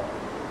say,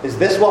 is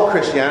this what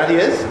Christianity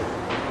is?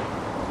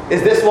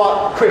 Is this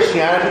what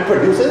Christianity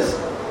produces?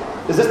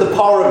 Is this the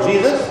power of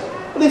Jesus?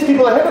 Well, these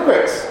people are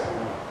hypocrites.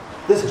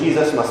 This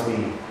Jesus must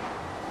be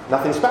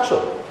nothing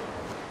special.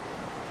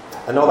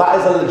 And no, that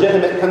is a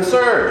legitimate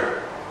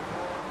concern.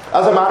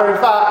 As a matter of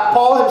fact,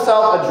 Paul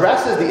himself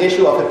addresses the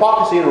issue of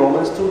hypocrisy in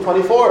Romans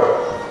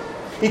 2:24.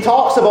 He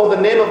talks about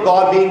the name of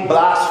God being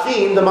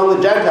blasphemed among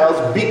the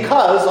Gentiles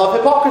because of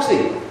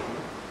hypocrisy.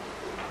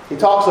 He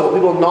talks about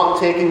people not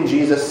taking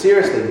Jesus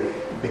seriously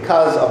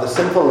because of the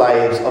sinful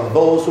lives of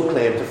those who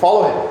claim to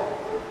follow him.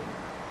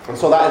 And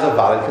so that is a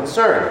valid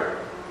concern.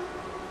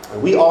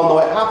 And we all know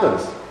it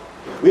happens.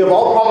 We have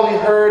all probably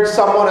heard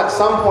someone at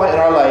some point in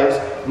our lives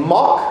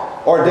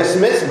mock or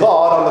dismiss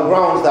God on the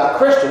grounds that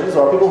Christians,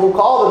 or people who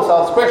call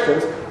themselves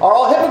Christians, are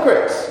all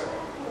hypocrites.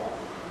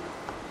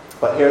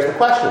 But here's the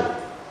question.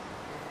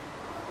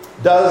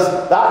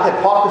 Does that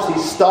hypocrisy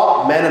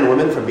stop men and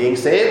women from being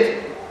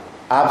saved?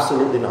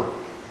 Absolutely not.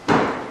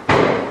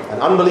 An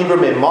unbeliever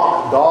may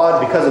mock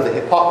God because of the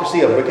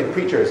hypocrisy of wicked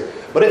preachers.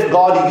 But if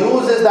God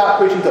uses that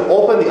preaching to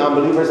open the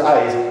unbeliever's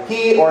eyes,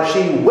 he or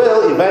she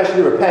will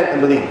eventually repent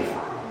and believe.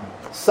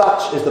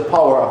 Such is the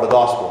power of the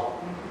gospel.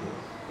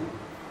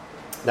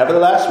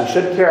 Nevertheless, we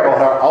should care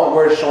about our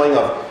outward showing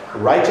of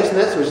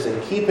righteousness, which is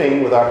in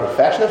keeping with our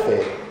profession of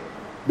faith,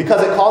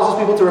 because it causes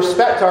people to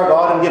respect our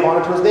God and give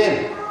honor to his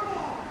name.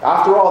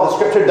 After all, the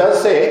scripture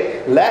does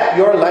say, let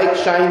your light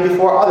shine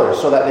before others,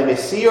 so that they may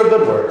see your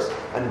good works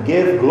and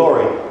give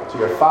glory to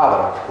your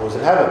Father who is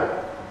in heaven.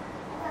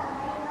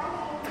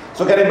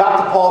 So getting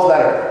back to Paul's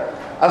letter,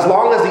 as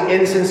long as the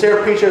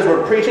insincere preachers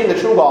were preaching the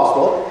true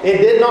gospel, it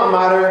did not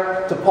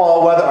matter to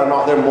Paul whether or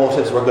not their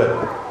motives were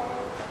good,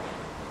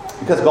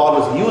 because God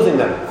was using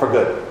them for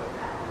good.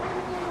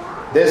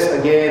 This,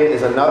 again,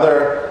 is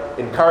another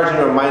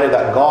encouraging reminder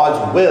that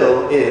God's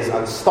will is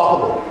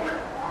unstoppable.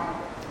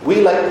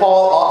 We, like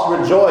Paul, ought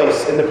to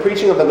rejoice in the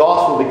preaching of the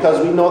gospel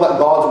because we know that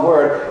God's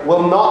word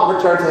will not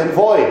return to him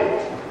void.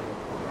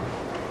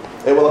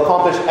 It will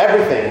accomplish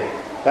everything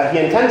that he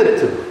intended it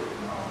to.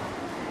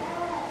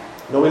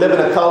 You know, we live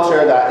in a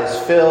culture that is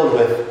filled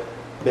with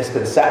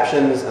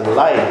misconceptions and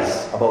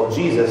lies about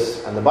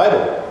Jesus and the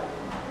Bible.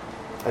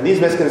 And these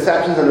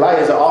misconceptions and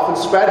lies are often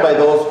spread by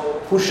those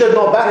who should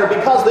know better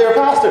because they are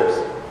pastors.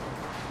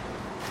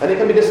 And it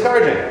can be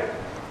discouraging.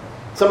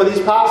 Some of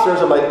these pastors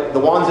are like the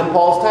ones in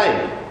Paul's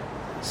time,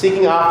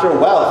 seeking after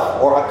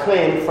wealth or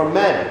acclaim from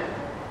men.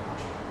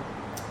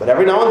 But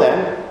every now and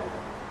then,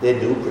 they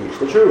do preach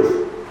the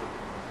truth.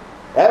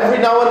 Every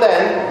now and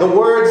then, the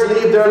words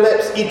leave their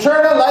lips.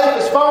 Eternal life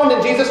is found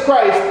in Jesus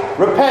Christ.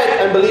 Repent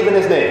and believe in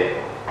his name.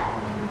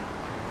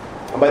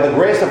 And by the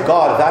grace of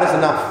God, that is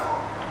enough.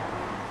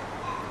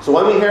 So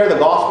when we hear the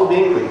gospel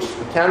being preached,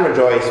 we can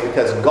rejoice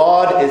because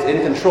God is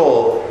in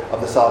control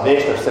of the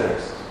salvation of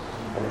sinners.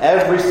 And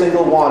every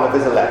single one of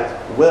his elect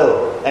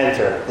will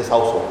enter his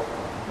household.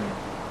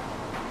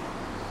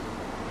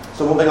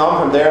 So moving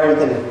on from there, we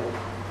can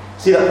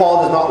see that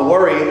Paul does not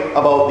worry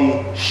about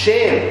the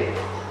shame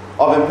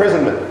of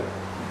imprisonment,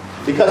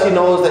 because he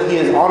knows that he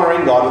is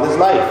honoring God with his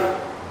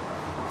life.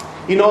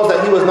 He knows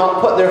that he was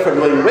not put there for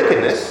doing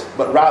wickedness,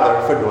 but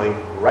rather for doing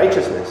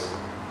righteousness.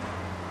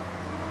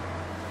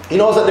 He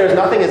knows that there's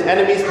nothing his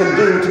enemies can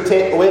do to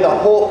take away the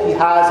hope he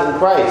has in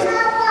Christ.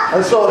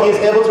 And so he is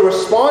able to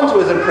respond to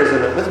his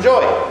imprisonment with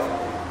joy.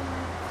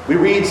 We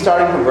read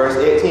starting from verse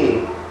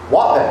 18.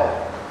 What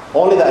then?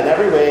 Only that in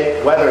every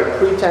way, whether in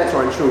pretense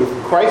or in truth,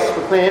 Christ is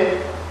proclaimed,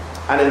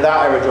 and in that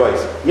I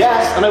rejoice.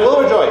 Yes, and I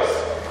will rejoice.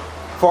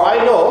 For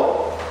I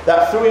know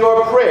that through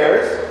your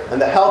prayers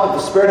and the help of the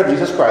Spirit of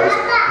Jesus Christ,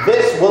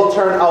 this will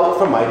turn out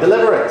for my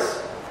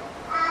deliverance.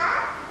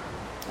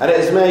 And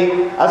as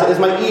it is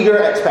my eager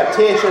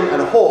expectation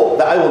and hope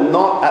that I will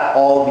not at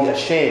all be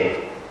ashamed,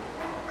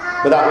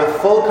 but that with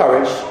full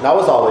courage,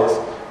 now as always,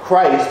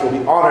 Christ will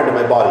be honored in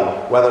my body,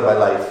 whether by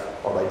life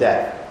or by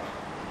death.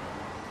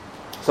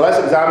 So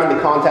let's examine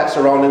the context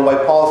surrounding why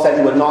Paul said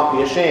he would not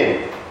be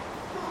ashamed.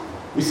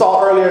 We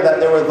saw earlier that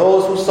there were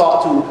those who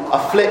sought to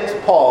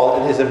afflict Paul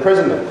in his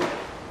imprisonment.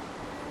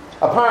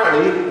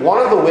 Apparently,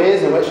 one of the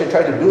ways in which they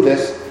tried to do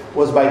this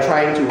was by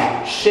trying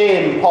to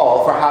shame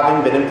Paul for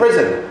having been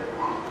imprisoned.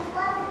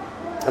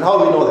 And how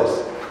do we know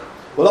this?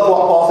 Well, look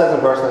what Paul says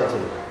in verse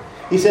 19.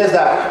 He says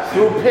that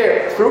through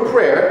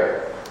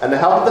prayer and the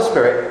help of the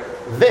Spirit,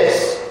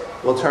 this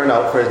will turn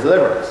out for his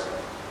deliverance.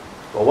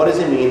 Well, what does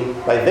he mean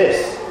by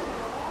this?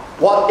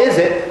 What is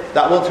it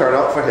that will turn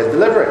out for his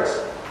deliverance?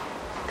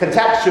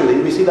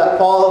 Contextually, we see that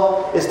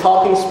Paul is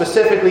talking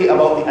specifically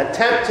about the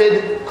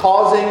attempted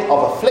causing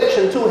of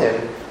affliction to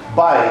him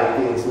by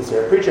the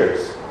insincere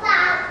preachers.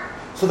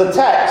 So the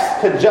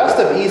text could just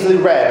have easily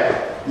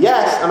read,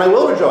 yes, and I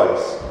will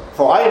rejoice,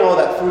 for I know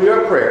that through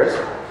your prayers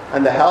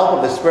and the help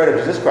of the Spirit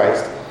of Jesus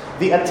Christ,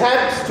 the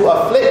attempts to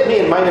afflict me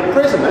in my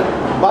imprisonment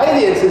by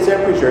the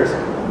insincere preachers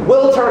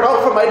will turn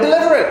out for my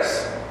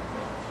deliverance.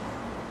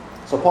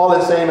 So Paul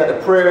is saying that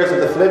the prayers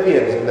of the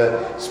Phillipians and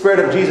the Spirit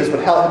of Jesus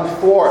would help him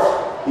thwart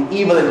the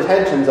evil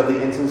intentions of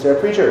the insincere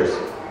preachers.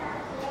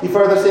 He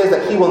further says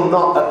that he will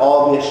not at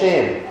all be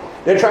ashamed.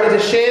 They're trying to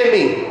shame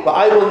me, but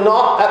I will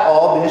not at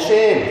all be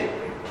ashamed.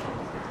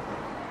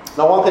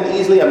 Now one can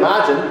easily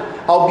imagine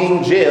how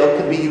being jailed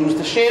can be used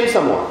to shame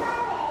someone.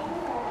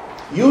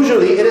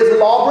 Usually it is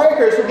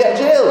lawbreakers who get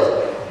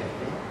jailed.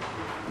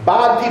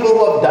 Bad people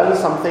who have done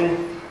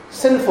something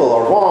sinful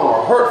or wrong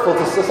or hurtful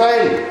to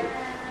society.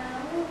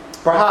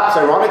 Perhaps,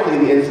 ironically,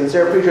 the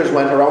insincere preachers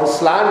went around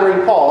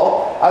slandering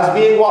Paul as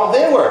being what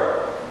they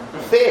were,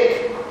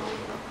 fake.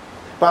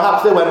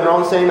 Perhaps they went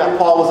around saying that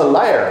Paul was a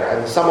liar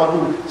and someone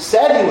who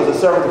said he was a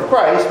servant of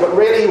Christ, but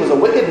really he was a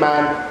wicked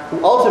man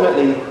who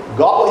ultimately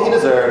got what he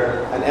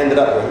deserved and ended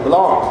up where he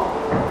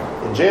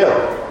belonged, in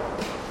jail.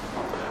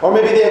 Or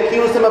maybe they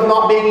accused him of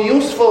not being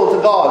useful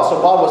to God,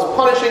 so God was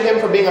punishing him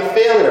for being a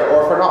failure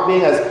or for not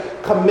being as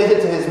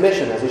committed to his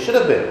mission as he should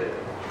have been.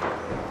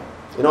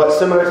 You know, it's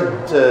similar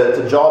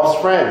to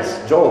Job's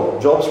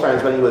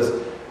friends when he was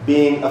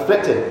being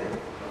afflicted.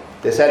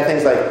 They said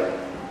things like,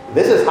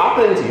 "This is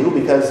happening to you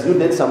because you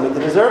did something to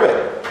deserve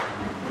it."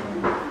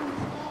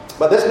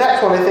 But this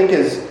next one I think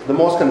is the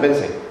most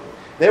convincing.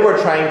 They were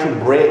trying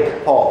to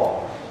break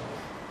Paul.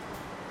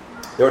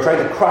 They were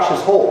trying to crush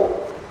his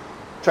hope,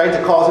 trying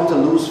to cause him to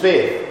lose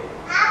faith,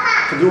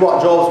 to do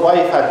what Job's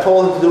wife had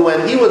told him to do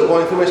when he was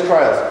going through his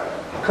trials: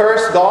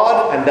 curse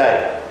God and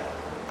die.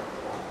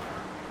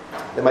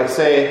 They might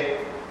say,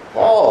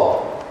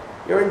 "Paul,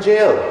 you're in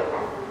jail,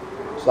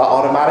 so that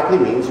automatically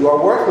means you are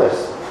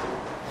worthless.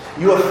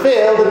 You have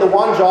failed in the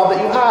one job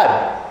that you had.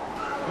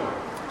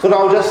 So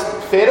now just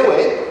fade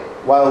away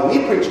while we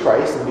preach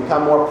Christ and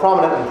become more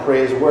prominent and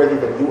praiseworthy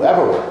than you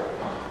ever were.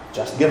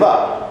 Just give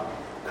up,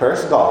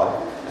 curse God,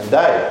 and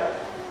die."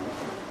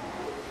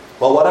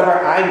 Well, whatever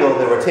angle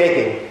they were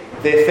taking,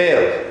 they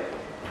failed.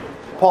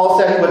 Paul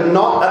said he would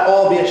not at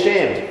all be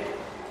ashamed.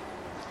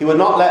 He would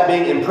not let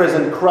being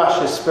imprisoned crush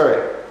his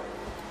spirit.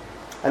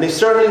 And he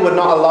certainly would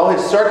not allow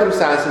his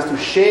circumstances to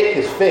shake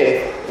his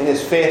faith in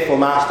his faithful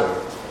master.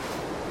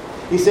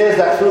 He says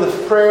that through the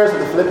prayers of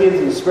the Philippians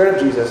and the Spirit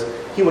of Jesus,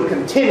 he would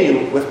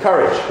continue with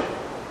courage.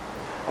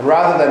 And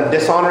rather than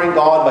dishonoring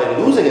God by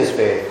losing his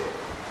faith,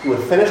 he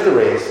would finish the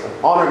race and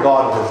honor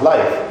God with his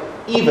life,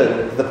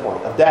 even to the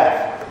point of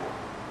death.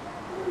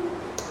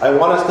 I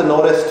want us to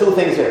notice two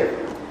things here.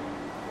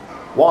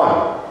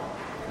 One,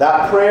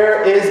 that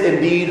prayer is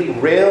indeed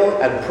real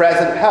and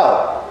present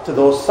help to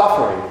those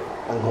suffering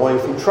and going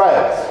through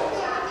trials.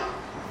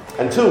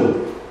 And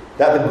two,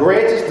 that the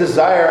greatest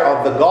desire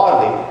of the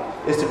godly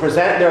is to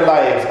present their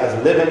lives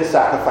as living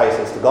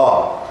sacrifices to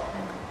God.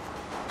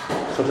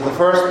 So to the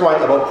first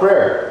point about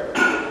prayer,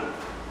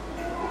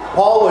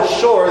 Paul was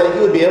sure that he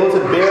would be able to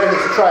bear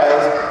his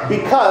trials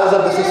because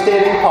of the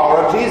sustaining power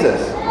of Jesus.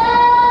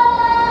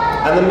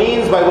 And the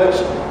means by which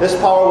this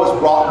power was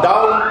brought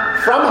down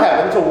from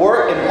heaven to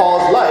work in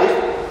Paul's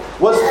life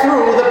was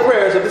through the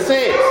prayers of the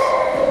saints.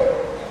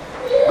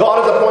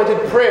 God has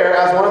appointed prayer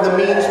as one of the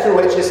means through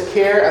which his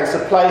care and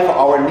supply for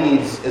our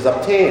needs is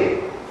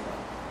obtained.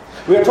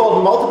 We are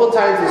told multiple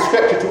times in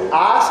Scripture to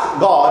ask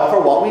God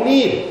for what we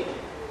need.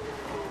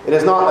 It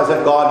is not as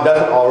if God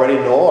doesn't already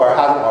know or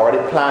hasn't already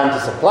planned to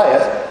supply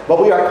us,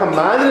 but we are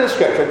commanded in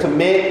Scripture to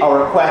make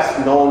our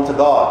requests known to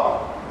God.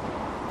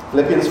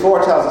 Philippians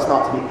 4 tells us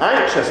not to be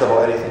anxious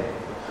about anything,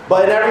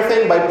 but in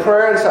everything by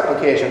prayer and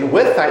supplication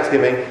with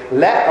thanksgiving,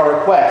 let our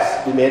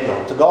requests be made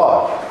known to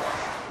God.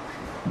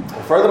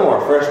 And furthermore,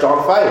 1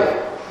 John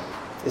 5,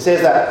 it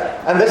says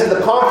that, and this is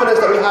the confidence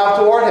that we have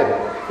toward him.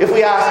 If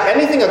we ask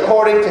anything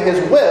according to his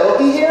will,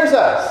 he hears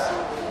us.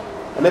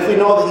 And if we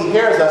know that he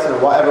hears us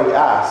in whatever we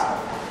ask,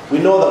 we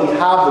know that we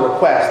have the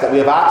request that we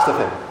have asked of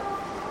him.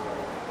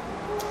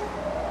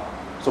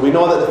 So we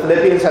know that the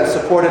Philippians had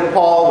supported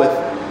Paul with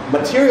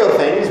material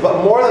things,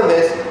 but more than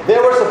this, they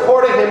were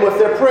supporting him with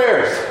their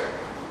prayers.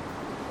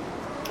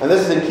 And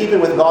this is in keeping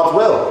with God's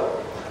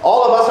will.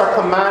 All of us are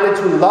commanded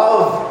to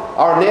love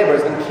our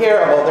neighbors and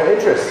care about their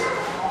interests.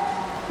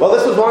 Well,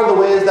 this was one of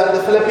the ways that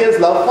the Philippians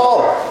loved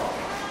Paul.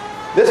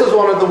 This was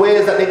one of the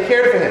ways that they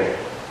cared for him.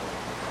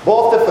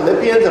 Both the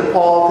Philippians and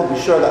Paul could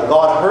be sure that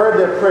God heard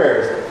their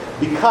prayers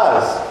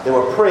because they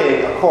were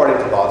praying according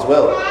to God's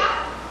will.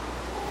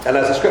 And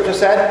as the Scripture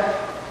said,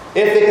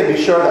 if they could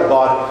be sure that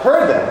God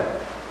heard them,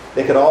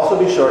 they could also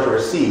be sure to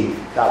receive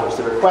that which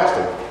they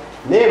requested,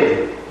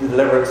 namely the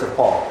deliverance of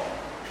Paul.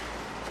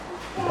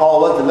 And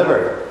Paul was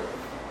delivered.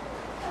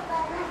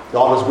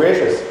 God was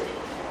gracious.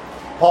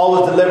 Paul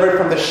was delivered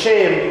from the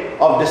shame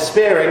of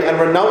despairing and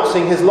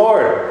renouncing his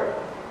Lord.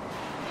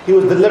 He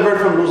was delivered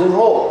from losing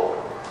hope.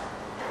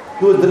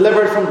 He was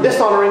delivered from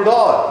dishonoring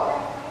God.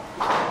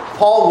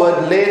 Paul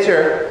would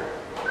later,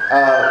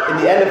 in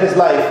the end of his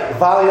life,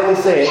 valiantly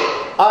say,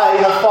 "I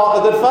have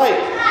fought the good fight.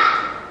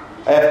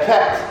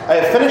 I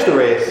have finished the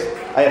race.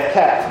 I have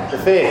kept the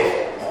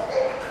faith."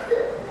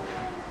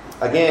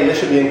 Again, this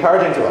should be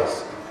encouraging to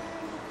us.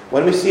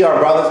 When we see our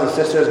brothers and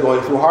sisters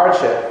going through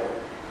hardship,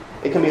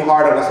 it can be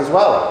hard on us as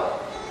well.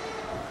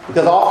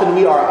 Because often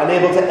we are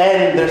unable to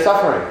end their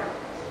suffering.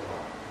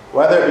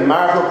 Whether it be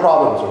marital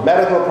problems, or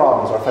medical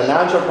problems, or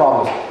financial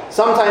problems,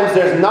 sometimes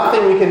there's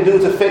nothing we can do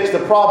to fix the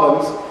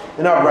problems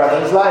in our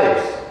brethren's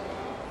lives.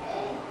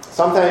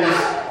 Sometimes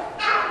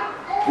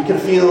we can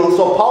feel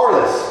so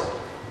powerless.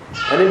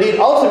 And indeed,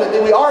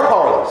 ultimately, we are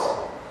powerless.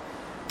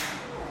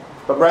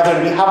 But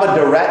brethren, we have a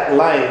direct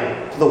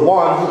line to the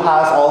one who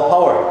has all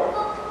power.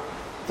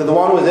 To the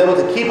one who is able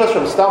to keep us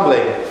from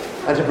stumbling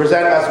and to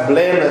present us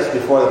blameless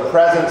before the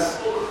presence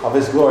of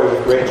His glory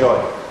with great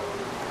joy.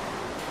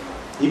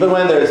 Even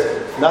when there's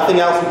nothing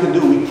else we can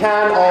do, we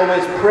can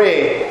always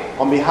pray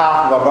on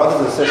behalf of our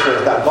brothers and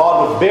sisters that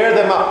God would bear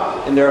them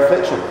up in their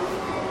affliction.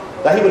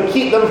 That He would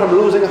keep them from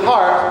losing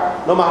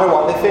heart no matter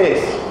what they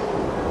face.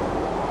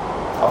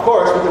 Of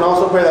course, we can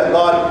also pray that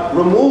God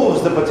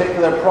removes the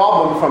particular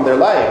problem from their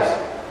lives.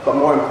 But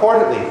more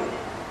importantly,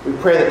 we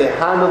pray that they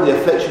handle the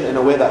affliction in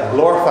a way that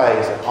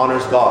glorifies and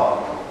honors God.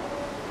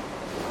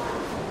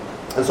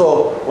 And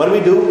so, when we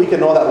do, we can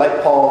know that,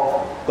 like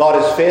Paul, God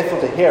is faithful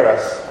to hear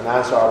us and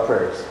answer our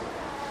prayers.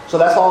 So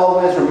let's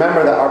always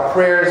remember that our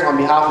prayers on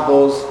behalf of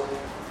those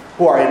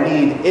who are in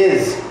need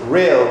is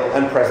real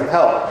and present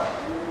help.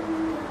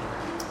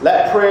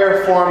 Let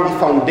prayer form the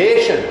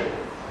foundation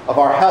of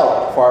our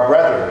help for our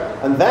brethren.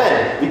 And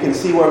then we can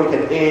see where we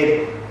can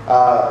aid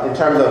in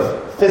terms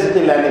of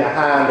physically lending a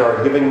hand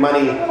or giving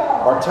money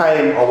or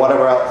time or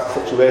whatever else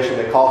situation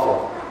they call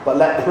for. But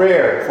let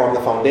prayer form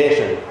the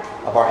foundation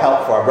of our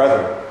help for our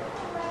brethren.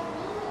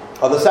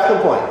 On the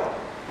second point,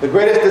 the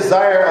greatest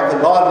desire of the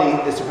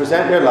godly is to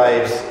present their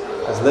lives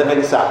as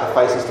living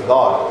sacrifices to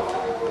God.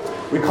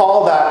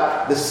 Recall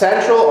that the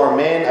central or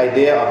main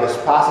idea of this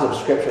passage of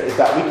Scripture is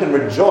that we can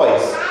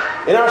rejoice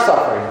in our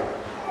suffering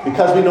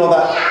because we know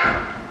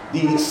that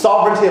the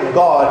sovereignty of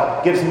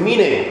God gives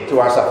meaning to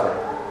our suffering.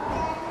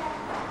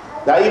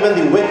 That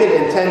even the wicked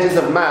intentions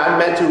of man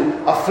meant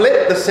to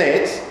afflict the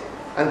saints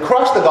and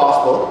crush the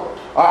gospel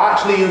are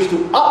actually used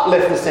to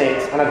uplift the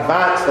saints and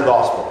advance the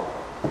gospel.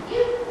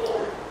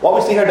 What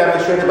we see here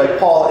demonstrated by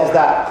Paul is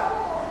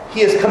that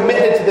he is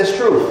committed to this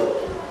truth.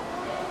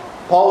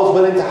 Paul was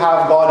willing to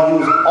have God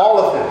use all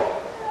of him,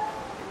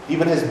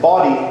 even his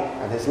body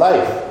and his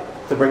life,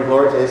 to bring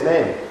glory to His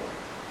name.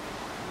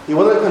 He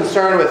wasn't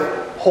concerned with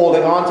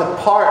holding on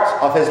to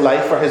part of his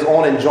life for his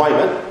own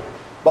enjoyment,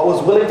 but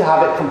was willing to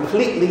have it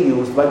completely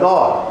used by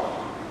God,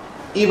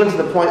 even to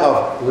the point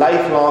of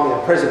lifelong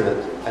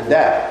imprisonment and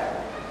death.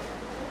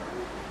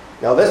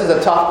 Now, this is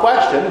a tough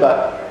question,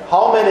 but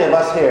how many of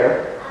us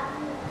here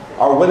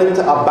are willing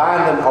to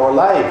abandon our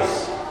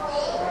lives,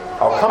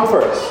 our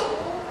comforts,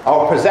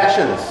 our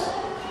possessions,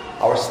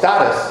 our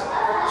status,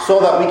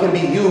 so that we can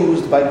be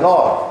used by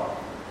God,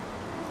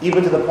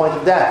 even to the point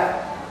of death?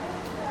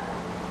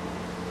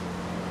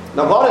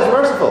 Now, God is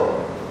merciful.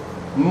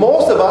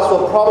 Most of us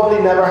will probably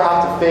never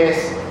have to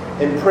face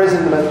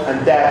imprisonment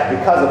and death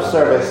because of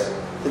service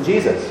to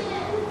Jesus.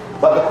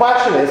 But the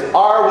question is,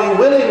 are we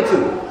willing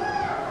to?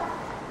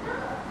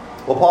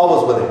 Well, Paul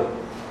was willing.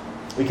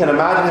 We can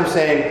imagine him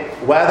saying,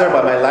 whether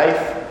by my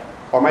life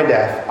or my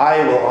death,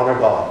 I will honor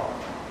God.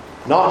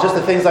 Not just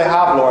the things I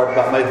have, Lord,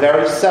 but my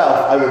very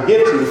self I will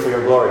give to you for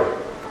your glory.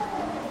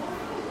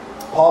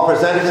 Paul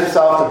presented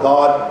himself to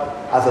God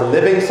as a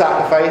living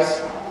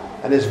sacrifice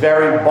and his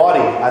very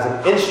body as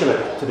an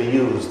instrument to be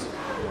used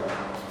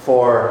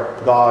for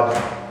God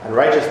and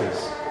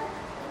righteousness.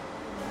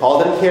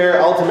 Paul didn't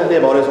care ultimately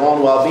about his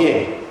own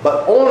well-being,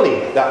 but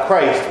only that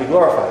Christ be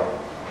glorified.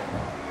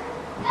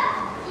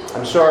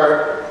 I'm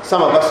sure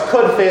some of us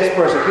could face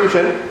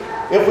persecution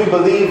if we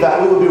believed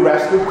that we would be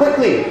rescued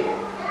quickly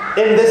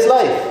in this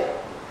life.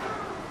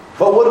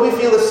 But would we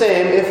feel the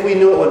same if we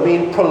knew it would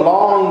mean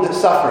prolonged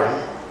suffering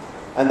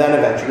and then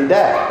eventually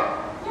death?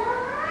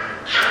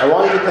 I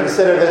want you to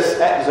consider this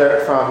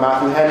excerpt from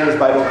Matthew Henry's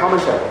Bible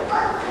commentary.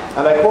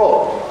 And I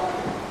quote,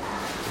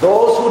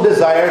 "Those who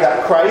desire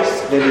that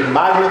Christ may be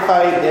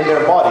magnified in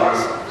their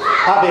bodies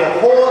have a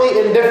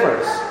holy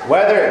indifference,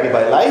 whether it be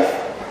by life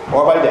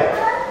or by death.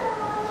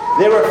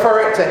 They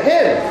refer it to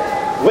Him,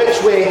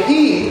 which way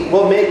He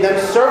will make them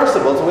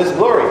serviceable to His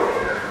glory,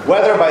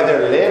 whether by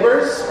their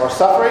labors or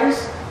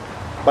sufferings,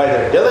 by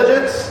their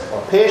diligence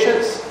or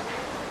patience,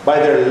 by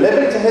their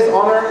living to His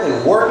honor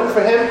in working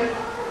for Him,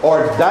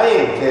 or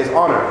dying to His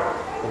honor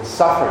in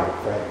suffering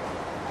for Him."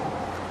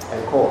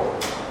 End quote.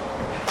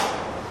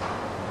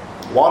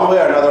 One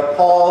way or another,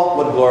 Paul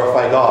would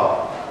glorify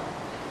God.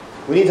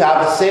 We need to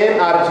have the same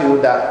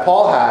attitude that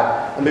Paul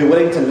had and be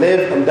willing to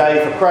live and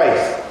die for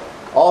Christ,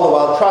 all the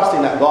while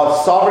trusting that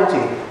God's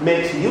sovereignty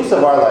makes use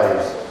of our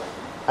lives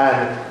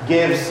and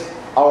gives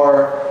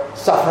our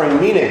suffering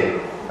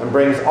meaning and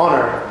brings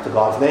honor to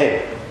God's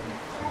name.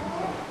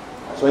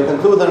 So in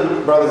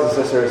conclusion, brothers and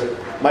sisters,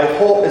 my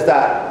hope is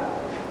that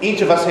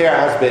each of us here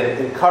has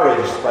been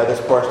encouraged by this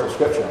portion of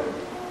Scripture,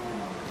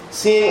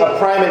 seeing a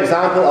prime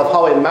example of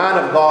how a man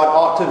of God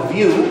ought to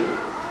view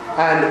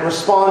and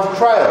respond to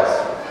trials.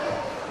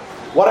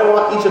 What I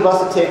want each of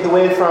us to take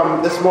away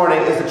from this morning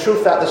is the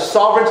truth that the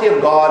sovereignty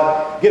of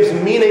God gives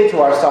meaning to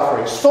our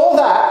suffering so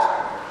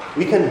that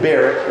we can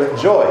bear it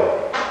with joy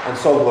and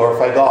so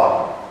glorify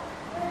God.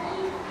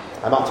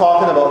 I'm not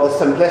talking about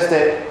the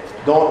simplistic,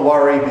 don't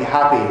worry, be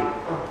happy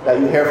that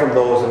you hear from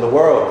those in the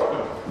world.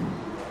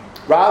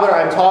 Rather,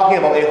 I'm talking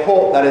about a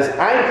hope that is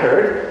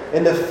anchored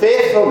in the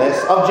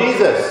faithfulness of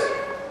Jesus.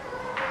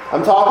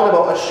 I'm talking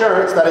about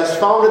assurance that is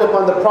founded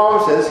upon the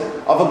promises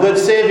of a good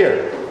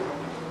Savior.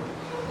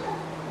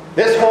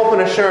 This hope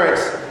and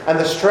assurance and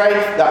the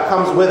strength that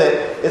comes with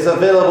it is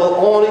available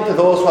only to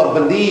those who have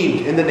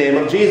believed in the name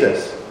of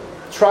Jesus,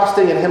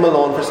 trusting in Him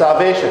alone for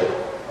salvation.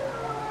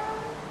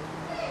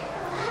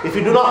 If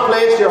you do not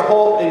place your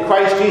hope in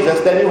Christ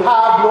Jesus, then you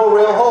have no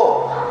real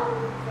hope.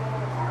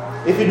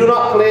 If you do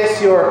not place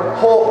your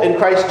hope in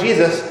Christ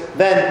Jesus,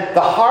 then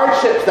the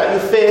hardships that you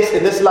face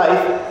in this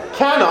life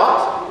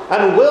cannot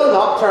and will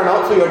not turn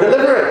out for your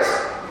deliverance.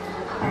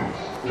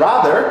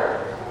 Rather,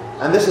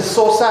 and this is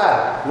so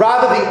sad,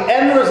 rather the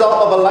end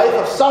result of a life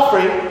of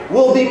suffering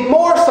will be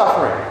more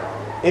suffering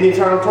in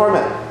eternal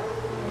torment.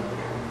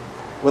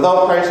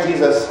 Without Christ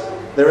Jesus,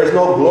 there is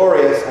no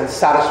glorious and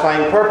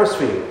satisfying purpose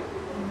for you.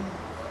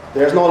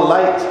 There is no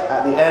light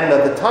at the end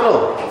of the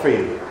tunnel for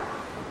you.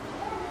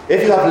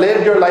 If you have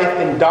lived your life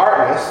in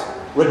darkness,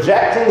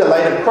 rejecting the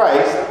light of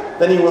Christ,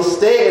 then you will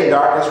stay in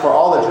darkness for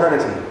all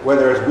eternity, where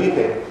there is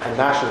weeping and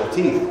gnashing of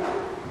teeth.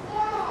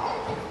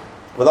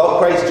 Without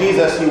Christ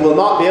Jesus, you will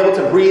not be able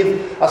to breathe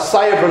a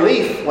sigh of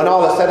relief when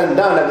all is said and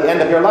done at the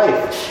end of your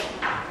life.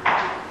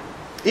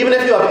 Even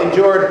if you have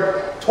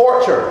endured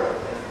torture,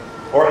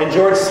 or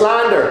endured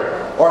slander,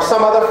 or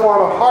some other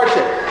form of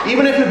hardship,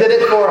 even if you did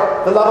it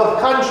for the love of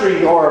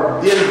country,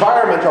 or the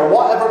environment, or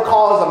whatever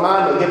cause a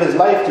man would give his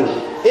life to,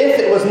 if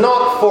it was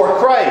not for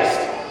Christ,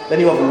 then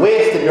you have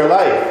wasted your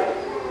life,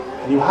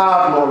 and you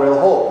have no real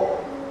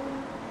hope.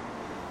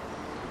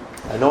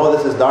 I know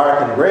this is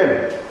dark and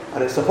grim,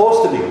 and it's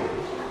supposed to be.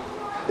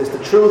 It's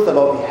the truth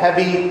about the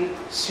heavy,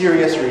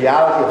 serious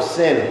reality of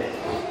sin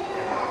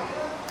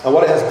and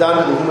what it has done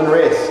to the human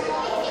race.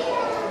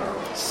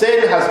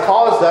 Sin has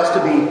caused us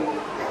to be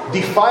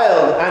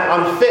defiled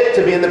and unfit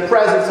to be in the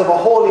presence of a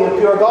holy and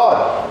pure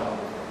God.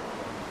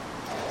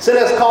 Sin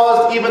has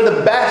caused even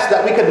the best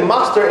that we could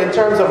muster in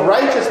terms of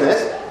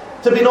righteousness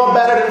to be no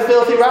better than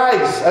filthy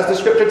rags, as the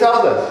Scripture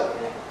tells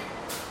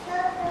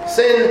us.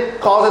 Sin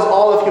causes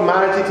all of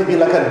humanity to be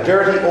like a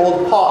dirty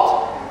old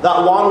pot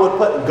that one would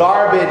put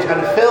garbage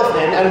and filth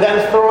in and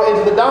then throw it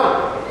into the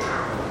dump.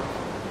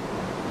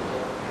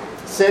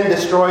 Sin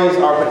destroys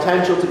our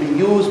potential to be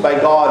used by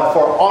God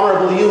for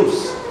honorable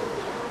use.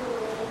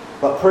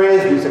 But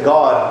praise be to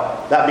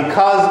God that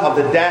because of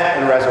the death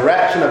and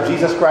resurrection of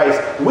Jesus Christ,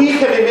 we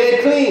can be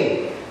made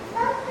clean.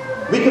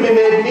 We can be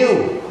made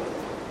new.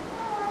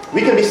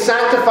 We can be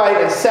sanctified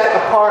and set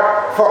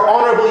apart for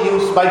honorable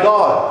use by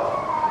God.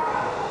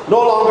 No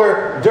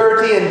longer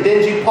dirty and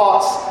dingy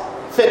pots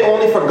fit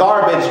only for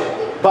garbage,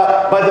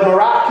 but by the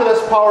miraculous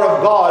power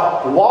of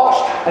God,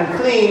 washed and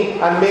clean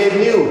and made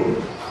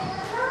new.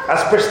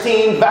 As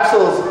pristine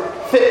vessels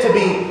fit to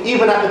be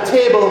even at the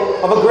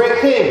table of a great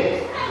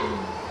king.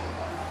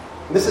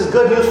 This is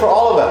good news for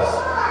all of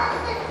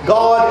us.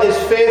 God is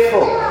faithful.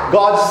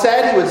 God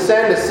said He would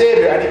send a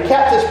Savior, and He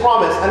kept His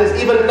promise, and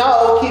is even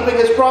now keeping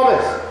His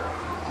promise.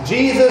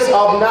 Jesus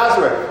of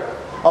Nazareth,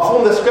 of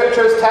whom the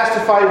Scriptures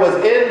testify was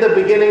in the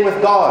beginning with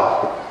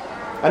God.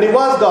 And He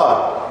was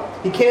God.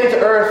 He came to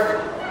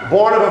earth,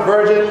 born of a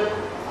virgin,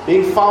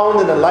 being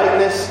found in the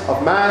likeness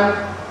of man,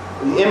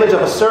 in the image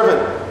of a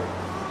servant.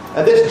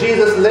 And this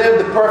Jesus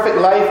lived the perfect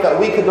life that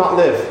we could not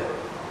live,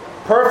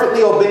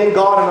 perfectly obeying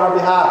God on our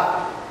behalf.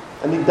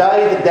 And He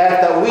died the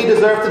death that we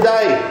deserve to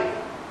die,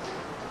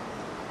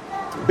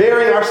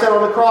 bearing our sin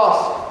on the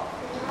cross.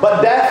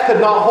 But death could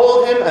not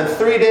hold Him, and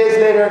 3 days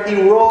later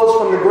He rose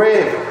from the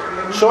grave,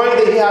 showing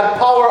that He had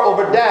power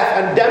over death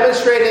and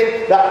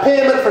demonstrating that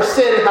payment for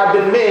sin had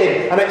been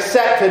made and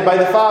accepted by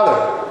the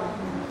Father.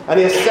 And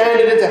He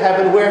ascended into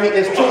heaven, where He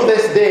is to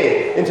this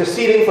day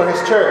interceding for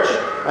His church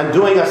and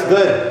doing us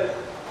good.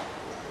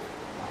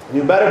 And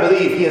you better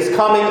believe He is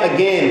coming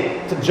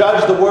again to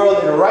judge the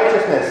world in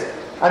righteousness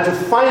and to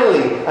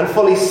finally and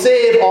fully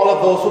save all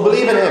of those who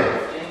believe in Him.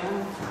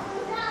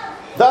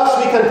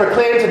 Thus we can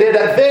proclaim today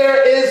that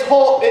there is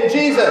hope in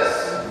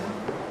Jesus.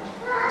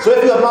 So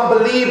if you have not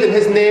believed in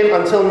His name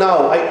until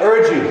now, I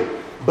urge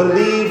you,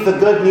 believe the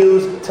good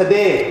news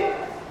today.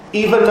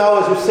 Even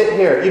now as you sit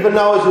here, even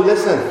now as you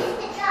listen.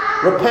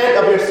 Repent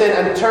of your sin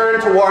and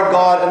turn toward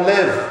God and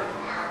live.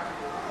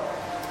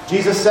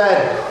 Jesus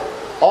said,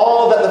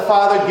 all that the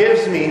Father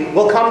gives me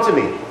will come to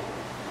me.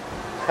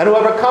 And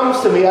whoever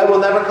comes to me, I will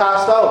never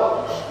cast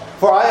out.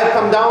 For I have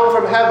come down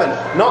from heaven,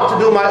 not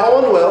to do my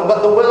own will,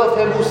 but the will of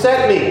Him who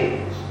sent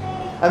me.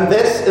 And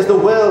this is the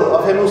will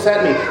of Him who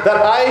sent me, that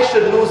I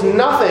should lose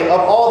nothing of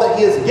all that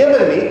He has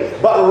given me,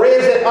 but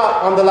raise it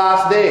up on the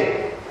last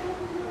day.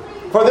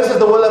 For this is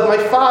the will of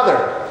my Father,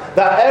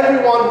 that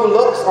everyone who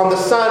looks on the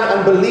Son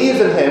and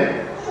believes in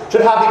Him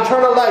should have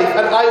eternal life,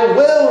 and I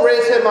will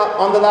raise him up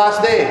on the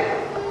last day.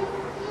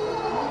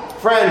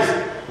 Friends,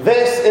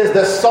 this is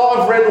the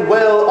sovereign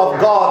will of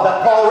God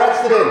that Paul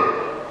rested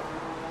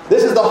in.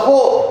 This is the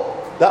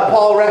hope that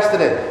Paul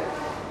rested in.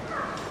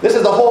 This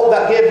is the hope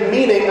that gave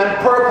meaning and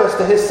purpose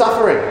to his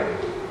suffering.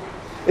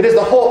 It is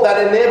the hope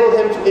that enabled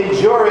him to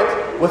endure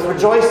it with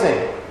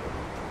rejoicing.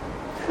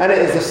 And it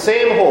is the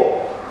same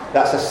hope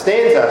that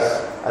sustains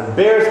us and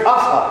bears us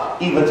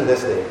up even to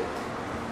this day.